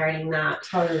and inheriting that.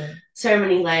 So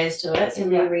many layers to it, so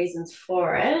many reasons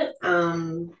for it.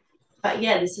 But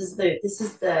this is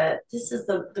the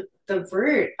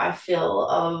root, I feel,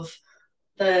 of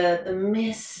the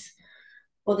miss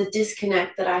or the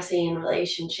disconnect that I see in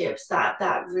relationships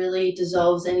that really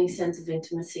dissolves any sense of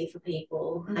intimacy for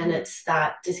people. And it's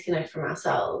that disconnect from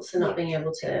ourselves and not being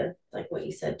able to, like what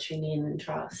you said, tune in and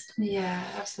trust.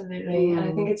 Absolutely. And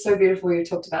I think it's so beautiful you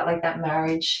talked about like that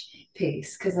marriage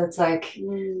piece, because it's like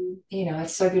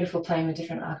it's so beautiful playing with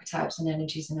different archetypes and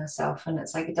energies in ourselves. And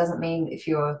it's like, it doesn't mean if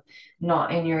you're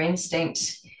not in your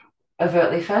instinct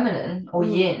overtly feminine or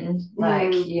yin,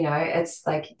 like it's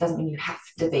like, it doesn't mean you have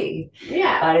to be,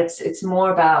 but it's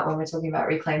more about, when we're talking about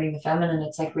reclaiming the feminine,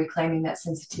 it's like reclaiming that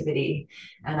sensitivity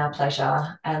and our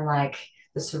pleasure, and like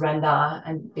the surrender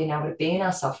and being able to be in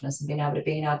our softness and being able to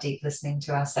be in our deep listening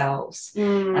to ourselves.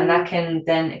 And that can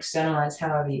then externalize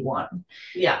however you want.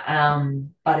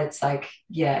 But it's like,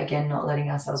 again, not letting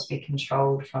ourselves be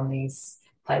controlled from these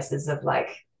places of like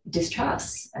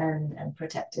distrust and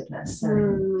protectiveness.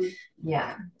 And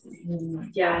I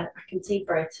can see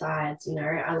both sides.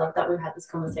 I love that we had this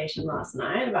conversation last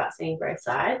night about seeing both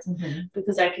sides,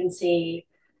 because I can see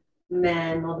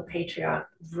men or the patriarch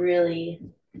really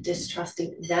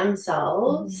distrusting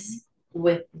themselves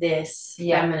with this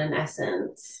feminine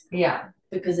essence,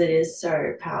 because it is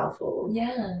so powerful,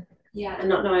 and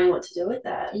not knowing what to do with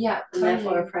that, and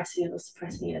therefore oppressing it or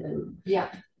suppressing it, and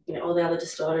all the other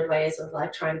distorted ways of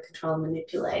like trying to control and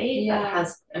manipulate that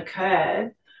has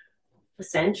occurred for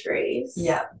centuries.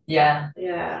 And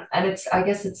I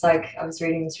guess it's like, I was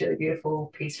reading this really beautiful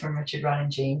piece from Richard Rudd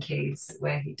and Gene Keys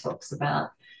where he talks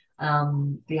about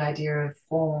the idea of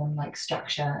form, like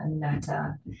structure and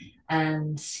matter,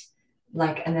 and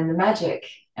then the magic,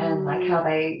 and like how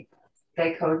they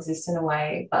coexist in a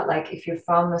way. But like if you're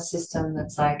from a system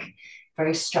that's like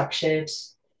very structured,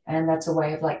 and that's a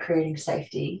way of like creating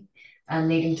safety and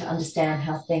needing to understand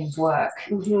how things work,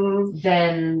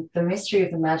 then the mystery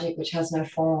of the magic, which has no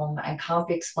form and can't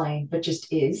be explained but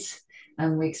just is,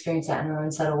 and we experience that in our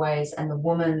own subtle ways, and the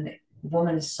woman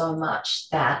is so much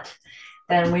that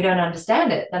then we don't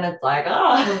understand it. Then it's like,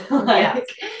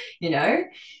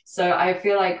 So I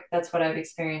feel like that's what I've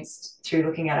experienced through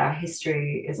looking at our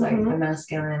history, is like the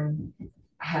masculine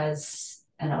has,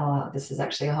 and this is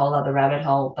actually a whole other rabbit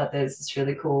hole, but there's this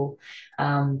really cool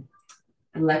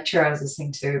lecture I was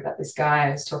listening to about this guy.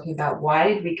 I was talking about, why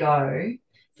did we go?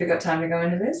 Have we got time to go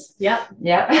into this? Yeah,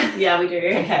 we do.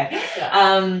 Okay.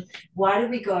 Why did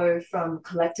we go from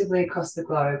collectively across the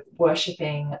globe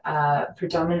worshipping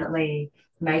predominantly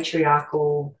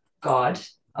matriarchal god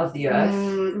of the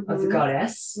earth, of the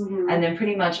goddess, and then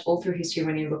pretty much all through history,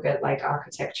 when you look at like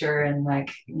architecture and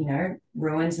like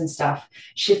ruins and stuff,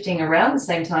 shifting around the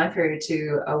same time period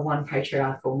to a one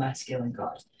patriarchal masculine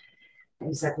god? And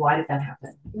he's like, why did that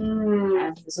happen?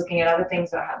 And he was looking at other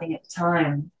things that were happening at the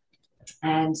time.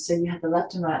 And so you have the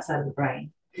left and right side of the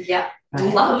brain.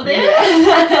 Love this.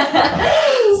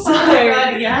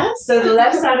 So the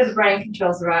left side of the brain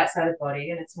controls the right side of the body,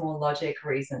 and it's more logic,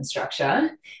 reason,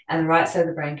 structure. And the right side of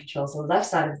the brain controls the left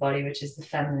side of the body, which is the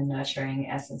feminine, nurturing,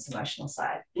 essence, emotional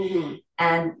side.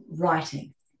 And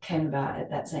writing came about at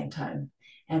that same time.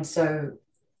 And so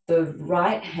the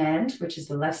right hand, which is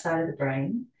the left side of the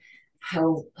brain,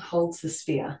 holds the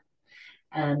sphere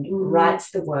and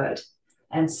writes the word.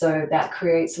 And so that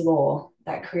creates law,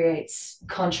 that creates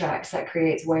contracts, that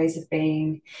creates ways of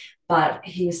being. But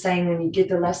he was saying, when you give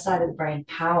the left side of the brain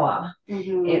power,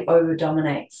 it over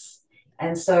dominates.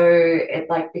 And so it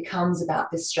like becomes about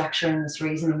this structure and this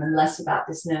reasoning, and less about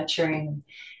this nurturing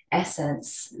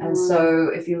essence. And so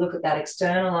if you look at that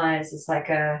externalized, it's like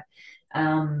a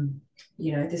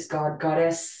this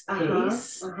goddess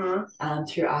piece,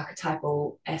 through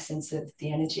archetypal essence of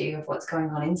the energy of what's going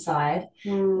on inside,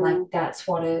 like that's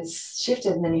what is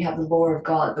shifted. And then you have the law of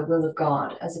God, the will of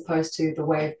God, as opposed to the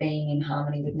way of being in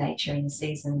harmony with nature and the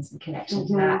seasons and connection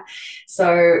to that.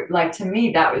 So like, to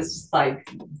me, that was just like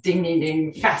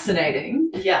ding, fascinating.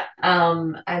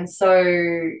 And so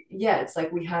it's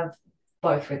like we have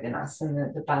both within us,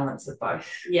 and the balance of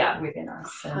both within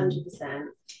us. 100%.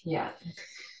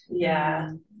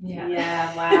 Yeah.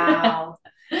 Wow.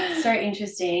 So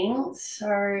interesting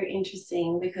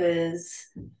because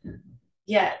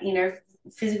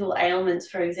physical ailments,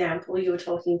 for example, you were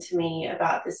talking to me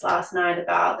about this last night,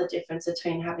 about the difference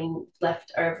between having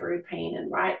left ovary pain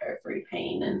and right ovary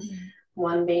pain, and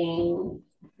one being,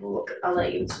 I'll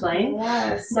let you explain.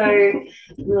 So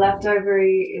left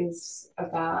ovary is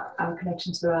about our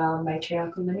connection to our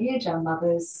matriarchal lineage, our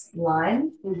mother's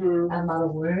line, our mother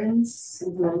wounds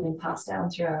that have been passed down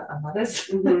through our mothers.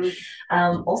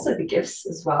 Also the gifts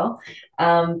as well.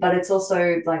 But it's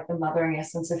also like the mothering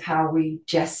essence of how we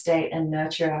gestate and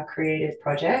nurture our creative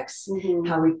projects,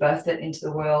 how we birth it into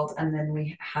the world, and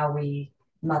then how we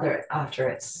mother it after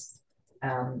it's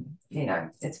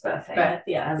it's birthing,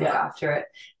 and look after it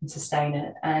and sustain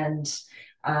it. And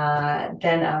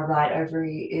then our right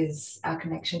ovary is our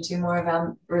connection to more of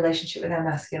our relationship with our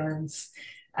masculine.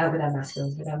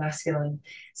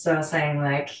 So I was saying,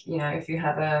 like, if you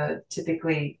have a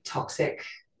typically toxic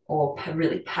or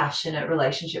really passionate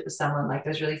relationship with someone, like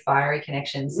those really fiery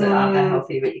connections that aren't that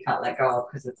healthy, but you can't let go of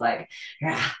because it's like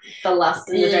the lust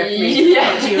and the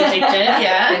dopamine, you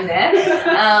addicted, in there.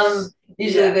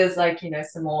 Usually there's like, you know,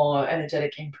 some more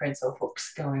energetic imprints or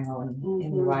hooks going on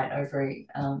in the right ovary.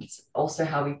 It's also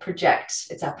how we project.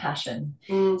 It's our passion.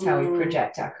 It's how we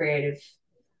project our creative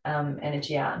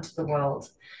energy out into the world.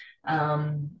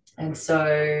 And so,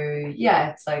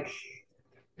 yeah, it's like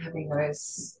having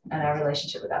those and our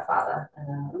relationship with our father and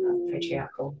our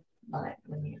patriarchal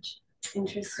lineage.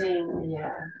 Interesting.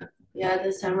 Yeah. Yeah,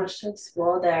 there's so much to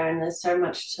explore there, and there's so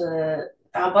much to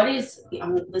our bodies.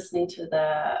 I'm listening to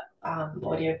the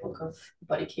audiobook of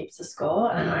Body Keeps the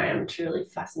Score, and I am truly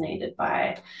fascinated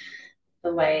by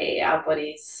the way our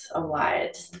bodies are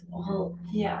wired, just all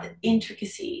the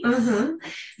intricacies.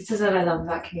 This is what I love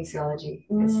about kinesiology.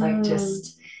 It's like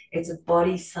it's a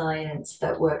body science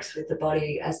that works with the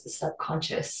body as the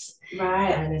subconscious.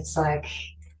 Right. And it's like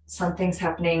something's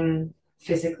happening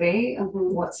physically.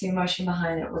 What's the emotion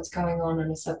behind it? What's going on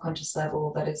a subconscious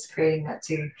level that is creating that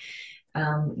to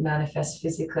manifest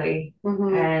physically?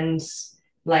 And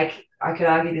like, I could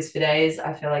argue this for days.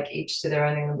 I feel like each to their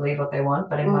own, they're going to believe what they want.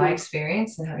 But in my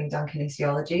experience and having done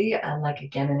kinesiology and like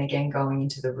again and again going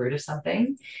into the root of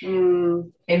something,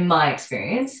 in my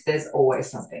experience, there's always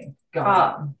something going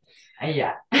on.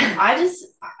 Yeah.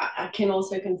 I can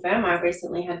also confirm I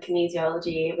recently had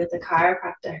kinesiology with a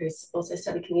chiropractor who's also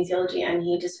studied kinesiology, and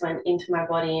he just went into my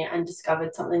body and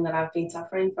discovered something that I've been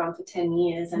suffering from for 10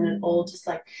 years. And it all just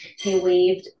like, he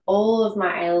weaved all of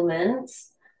my ailments.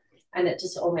 And it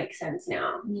just all makes sense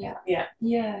now. Yeah,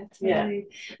 totally.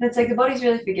 And it's like the body's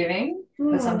really forgiving,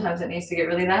 but sometimes it needs to get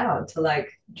really loud to like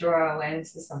draw our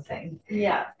awareness to something.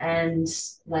 Yeah. And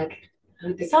like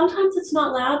sometimes it's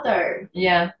not loud though.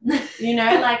 Yeah. You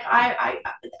know, like I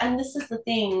and this is the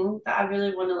thing that I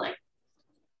really want to like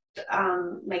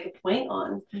make a point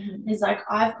on is like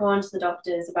I've gone to the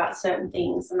doctors about certain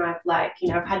things, and I've like, you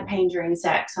know, I've had pain during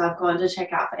sex, so I've gone to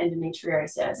check out for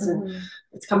endometriosis and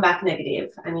it's come back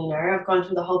negative, and you know, I've gone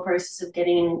through the whole process of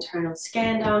getting an internal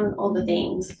scan done, all the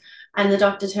things, and the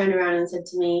doctor turned around and said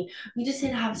to me, you just need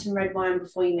to have some red wine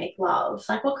before you make love.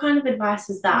 Like, what kind of advice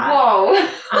is that? Whoa.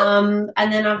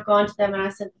 And then I've gone to them and I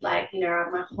said, like, you know,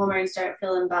 my hormones don't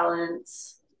feel in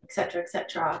balance, etc.,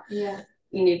 etc.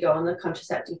 You need to go on the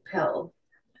contraceptive pill,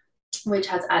 which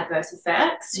has adverse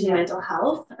effects to your mental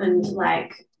health and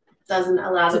like doesn't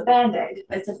allow it's a band-aid.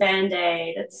 It's a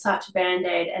band-aid. It's such a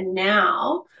band-aid. And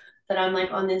now that I'm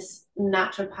like on this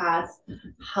naturopath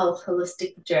health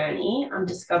holistic journey, I'm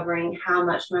discovering how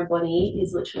much my body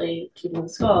is literally keeping the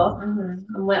score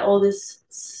and where all this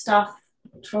stuff,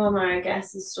 trauma, I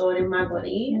guess, is stored in my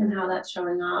body and how that's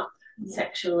showing up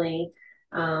sexually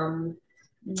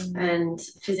and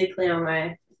physically on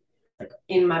my, like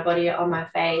in my body, on my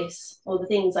face, all the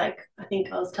things. Like I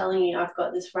think I was telling you, I've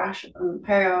got this rash,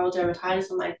 perioral dermatitis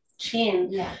on my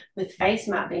chin with face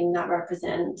mapping that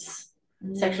represents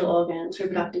sexual organs,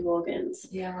 reproductive organs.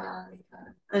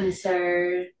 And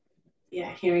so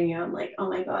hearing you, I'm like, oh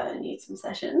my god, I need some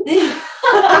sessions.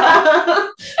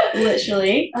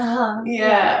 Literally.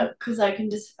 Because I can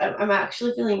just, I'm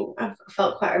actually feeling, I've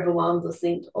felt quite overwhelmed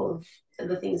listening to all of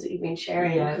the things that you've been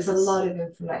sharing. It's a lot of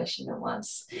information at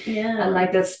once. And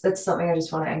like that's something I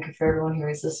just want to anchor for everyone who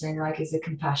is listening, like, is the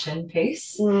compassion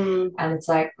piece. And it's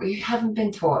like, we haven't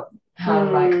been taught how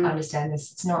to like understand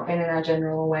this. It's not been in our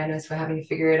general awareness. We're having to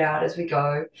figure it out as we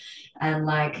go. And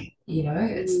like, you know,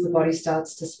 it's the body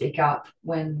starts to speak up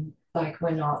when like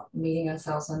we're not meeting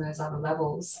ourselves on those other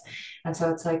levels. And so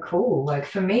it's like, cool. Like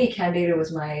for me, Candida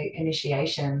was my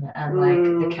initiation and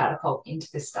like the catapult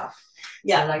into this stuff.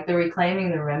 So like the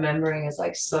reclaiming, the remembering is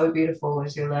like so beautiful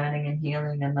as you're learning and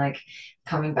healing and like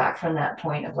coming back from that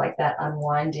point of like that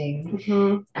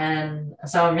unwinding. And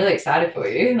so I'm really excited for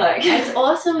you. Like it's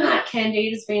awesome that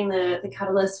Candida's been the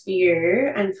catalyst for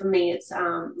you, and for me it's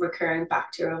recurring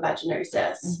bacterial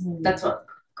vaginosis. That's what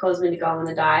caused me to go on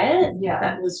a diet.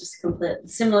 That was just complete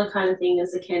similar kind of thing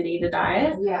as the Candida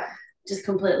diet. Just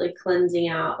completely cleansing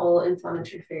out all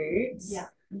inflammatory foods.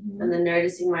 And then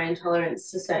noticing my intolerance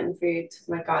to certain foods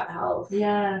for my gut health.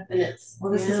 And it's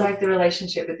this is like the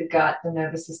relationship with the gut, the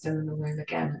nervous system, and the womb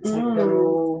again. It's like they're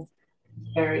all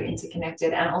very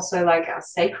interconnected. And also like our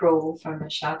sacral, from a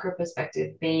chakra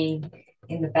perspective, being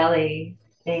in the belly,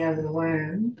 being over the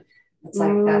womb, it's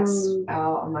like that's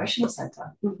our emotional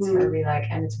center. It's where we like,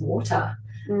 and it's water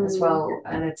as well.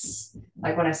 And it's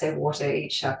like, when I say water,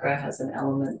 each chakra has an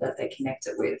element that they connect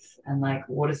it with. And like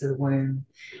waters of the womb,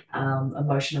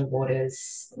 emotional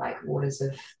waters, like waters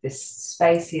of this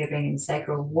space here being in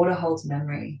sacral. Water holds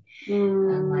memory.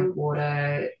 And like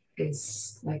water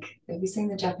is like, have you seen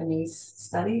the Japanese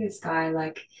study? This guy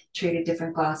like treated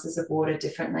different glasses of water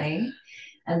differently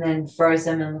and then froze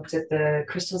them and looked at the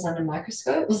crystals under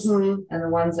microscopes. And the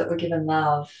ones that were given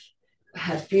love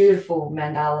had beautiful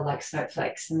mandala like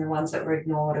snowflakes, and the ones that were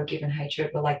ignored or given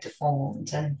hatred were like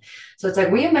deformed. And so it's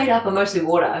like we are made up of mostly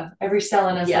water. Every cell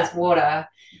in us has water.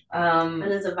 And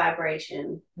there's a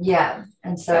vibration. Yeah.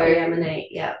 And so that we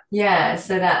emanate. Yeah.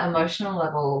 So that emotional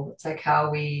level, it's like how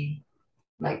we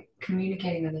like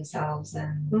communicating with ourselves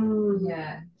and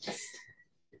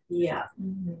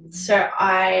So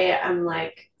I am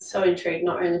like so intrigued,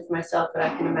 not only for myself, but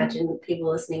I can imagine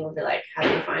people listening will be like, how do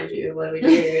we find you? What do we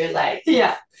do? Like,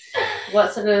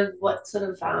 what sort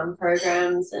of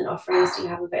programs and offerings do you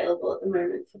have available at the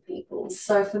moment for people?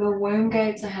 So for the womb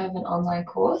gates, I have an online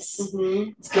course.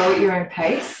 It's go at your own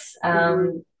pace.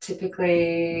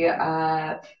 Typically,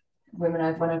 when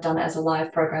I've done it as a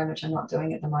live program, which I'm not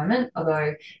doing at the moment,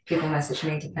 although people message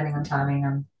me depending on timing,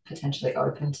 I'm potentially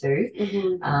open to.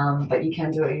 But you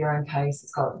can do it at your own pace.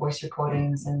 It's got voice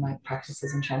recordings and like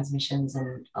practices and transmissions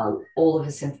and all of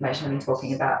this information I've been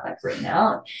talking about like written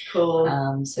out.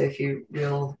 Cool. So if you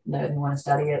real nerd and want to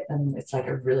study it, then it's like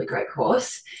a really great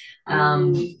course.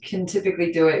 Can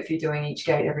typically do it if you're doing each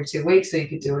gate every 2 weeks, or you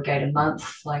could do a gate a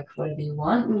month, like whatever you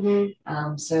want.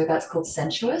 So that's called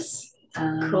Sensuous.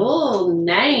 Cool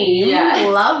name.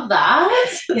 Love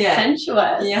that.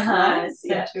 Sensuous.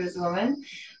 Sensuous woman.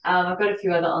 I've got a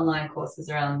few other online courses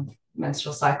around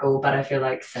menstrual cycle, but I feel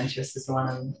like Sensuous is the one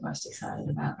I'm most excited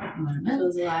about at the moment.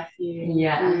 Feels alive for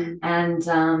you. And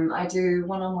I do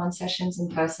one-on-one sessions in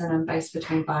person. I'm based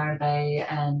between Byron Bay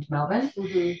and Melbourne,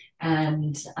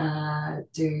 and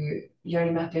do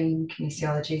yoni mapping,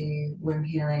 kinesiology, womb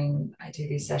healing. I do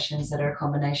these sessions that are a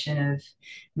combination of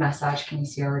massage,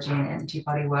 kinesiology, and energy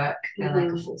body work. They're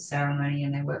like a full ceremony,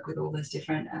 and they work with all those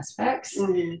different aspects.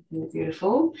 They're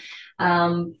beautiful.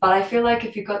 But I feel like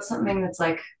if you've got something that's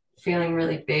like feeling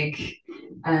really big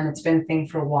and it's been a thing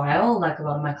for a while, like a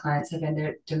lot of my clients have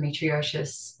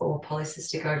endometriosis or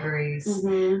polycystic ovaries,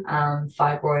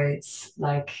 fibroids,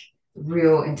 like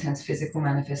real intense physical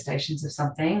manifestations of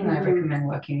something, I recommend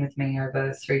working with me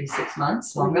over 3 to 6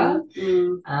 months longer.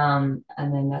 And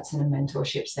then that's in a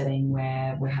mentorship setting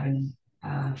where we're having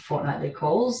fortnightly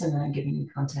calls, and then I'm giving you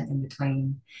content in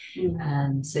between.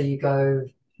 And so you go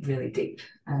really deep,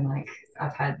 and like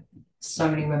I've had so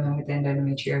many women with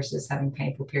endometriosis having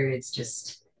painful periods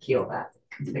just heal that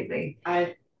completely.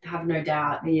 I have no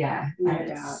doubt. No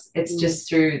doubt. It's just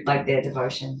through like their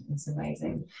devotion. It's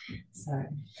amazing. So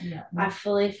I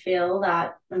fully feel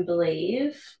that and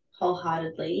believe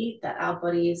wholeheartedly that our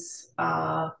bodies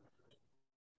are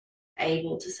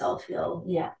able to self-heal.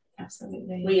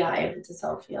 Absolutely. We are able to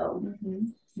self-heal.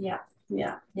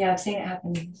 I've seen it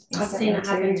happen. I've seen it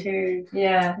happen too.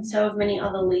 And so have many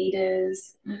other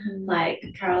leaders, like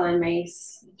Caroline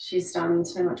Mace. She's done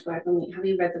so much work on me. Have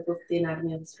you read the book, The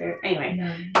Anatomy of the Spirit?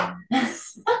 Anyway,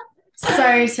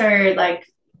 so like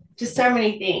just so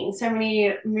many things, so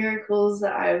many miracles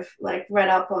that I've like read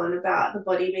up on about the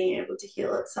body being able to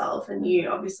heal itself. And you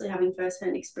obviously having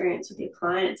firsthand experience with your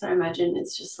clients, I imagine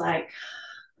it's just like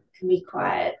can be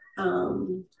quite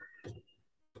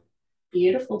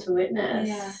beautiful to witness.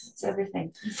 It's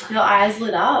everything. Your eyes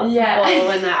lit up when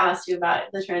I asked you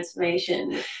about the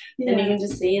transformation, and you can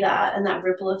just see that and that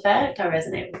ripple effect. I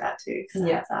resonate with that too.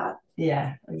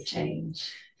 We change.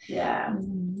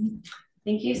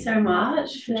 Thank you so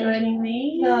much for joining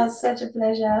me. No, it's such a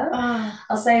pleasure.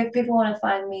 I'll say if people want to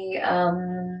find me,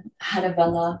 Hannah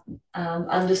Vela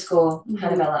underscore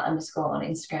Hannah Vela underscore on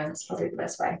Instagram. It's probably the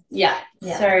best way.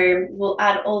 So we'll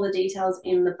add all the details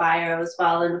in the bio as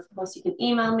well, and of course you can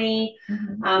email me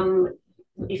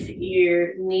if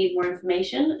you need more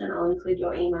information, and I'll include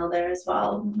your email there as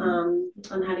well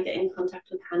on how to get in contact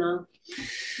with Hannah.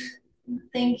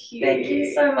 Thank you. Thank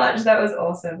you so much. That was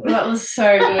awesome. That was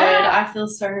so good. I feel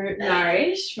so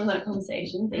nourished from that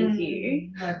conversation. Thank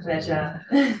you. My pleasure.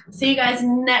 See you guys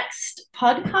next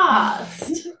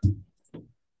podcast.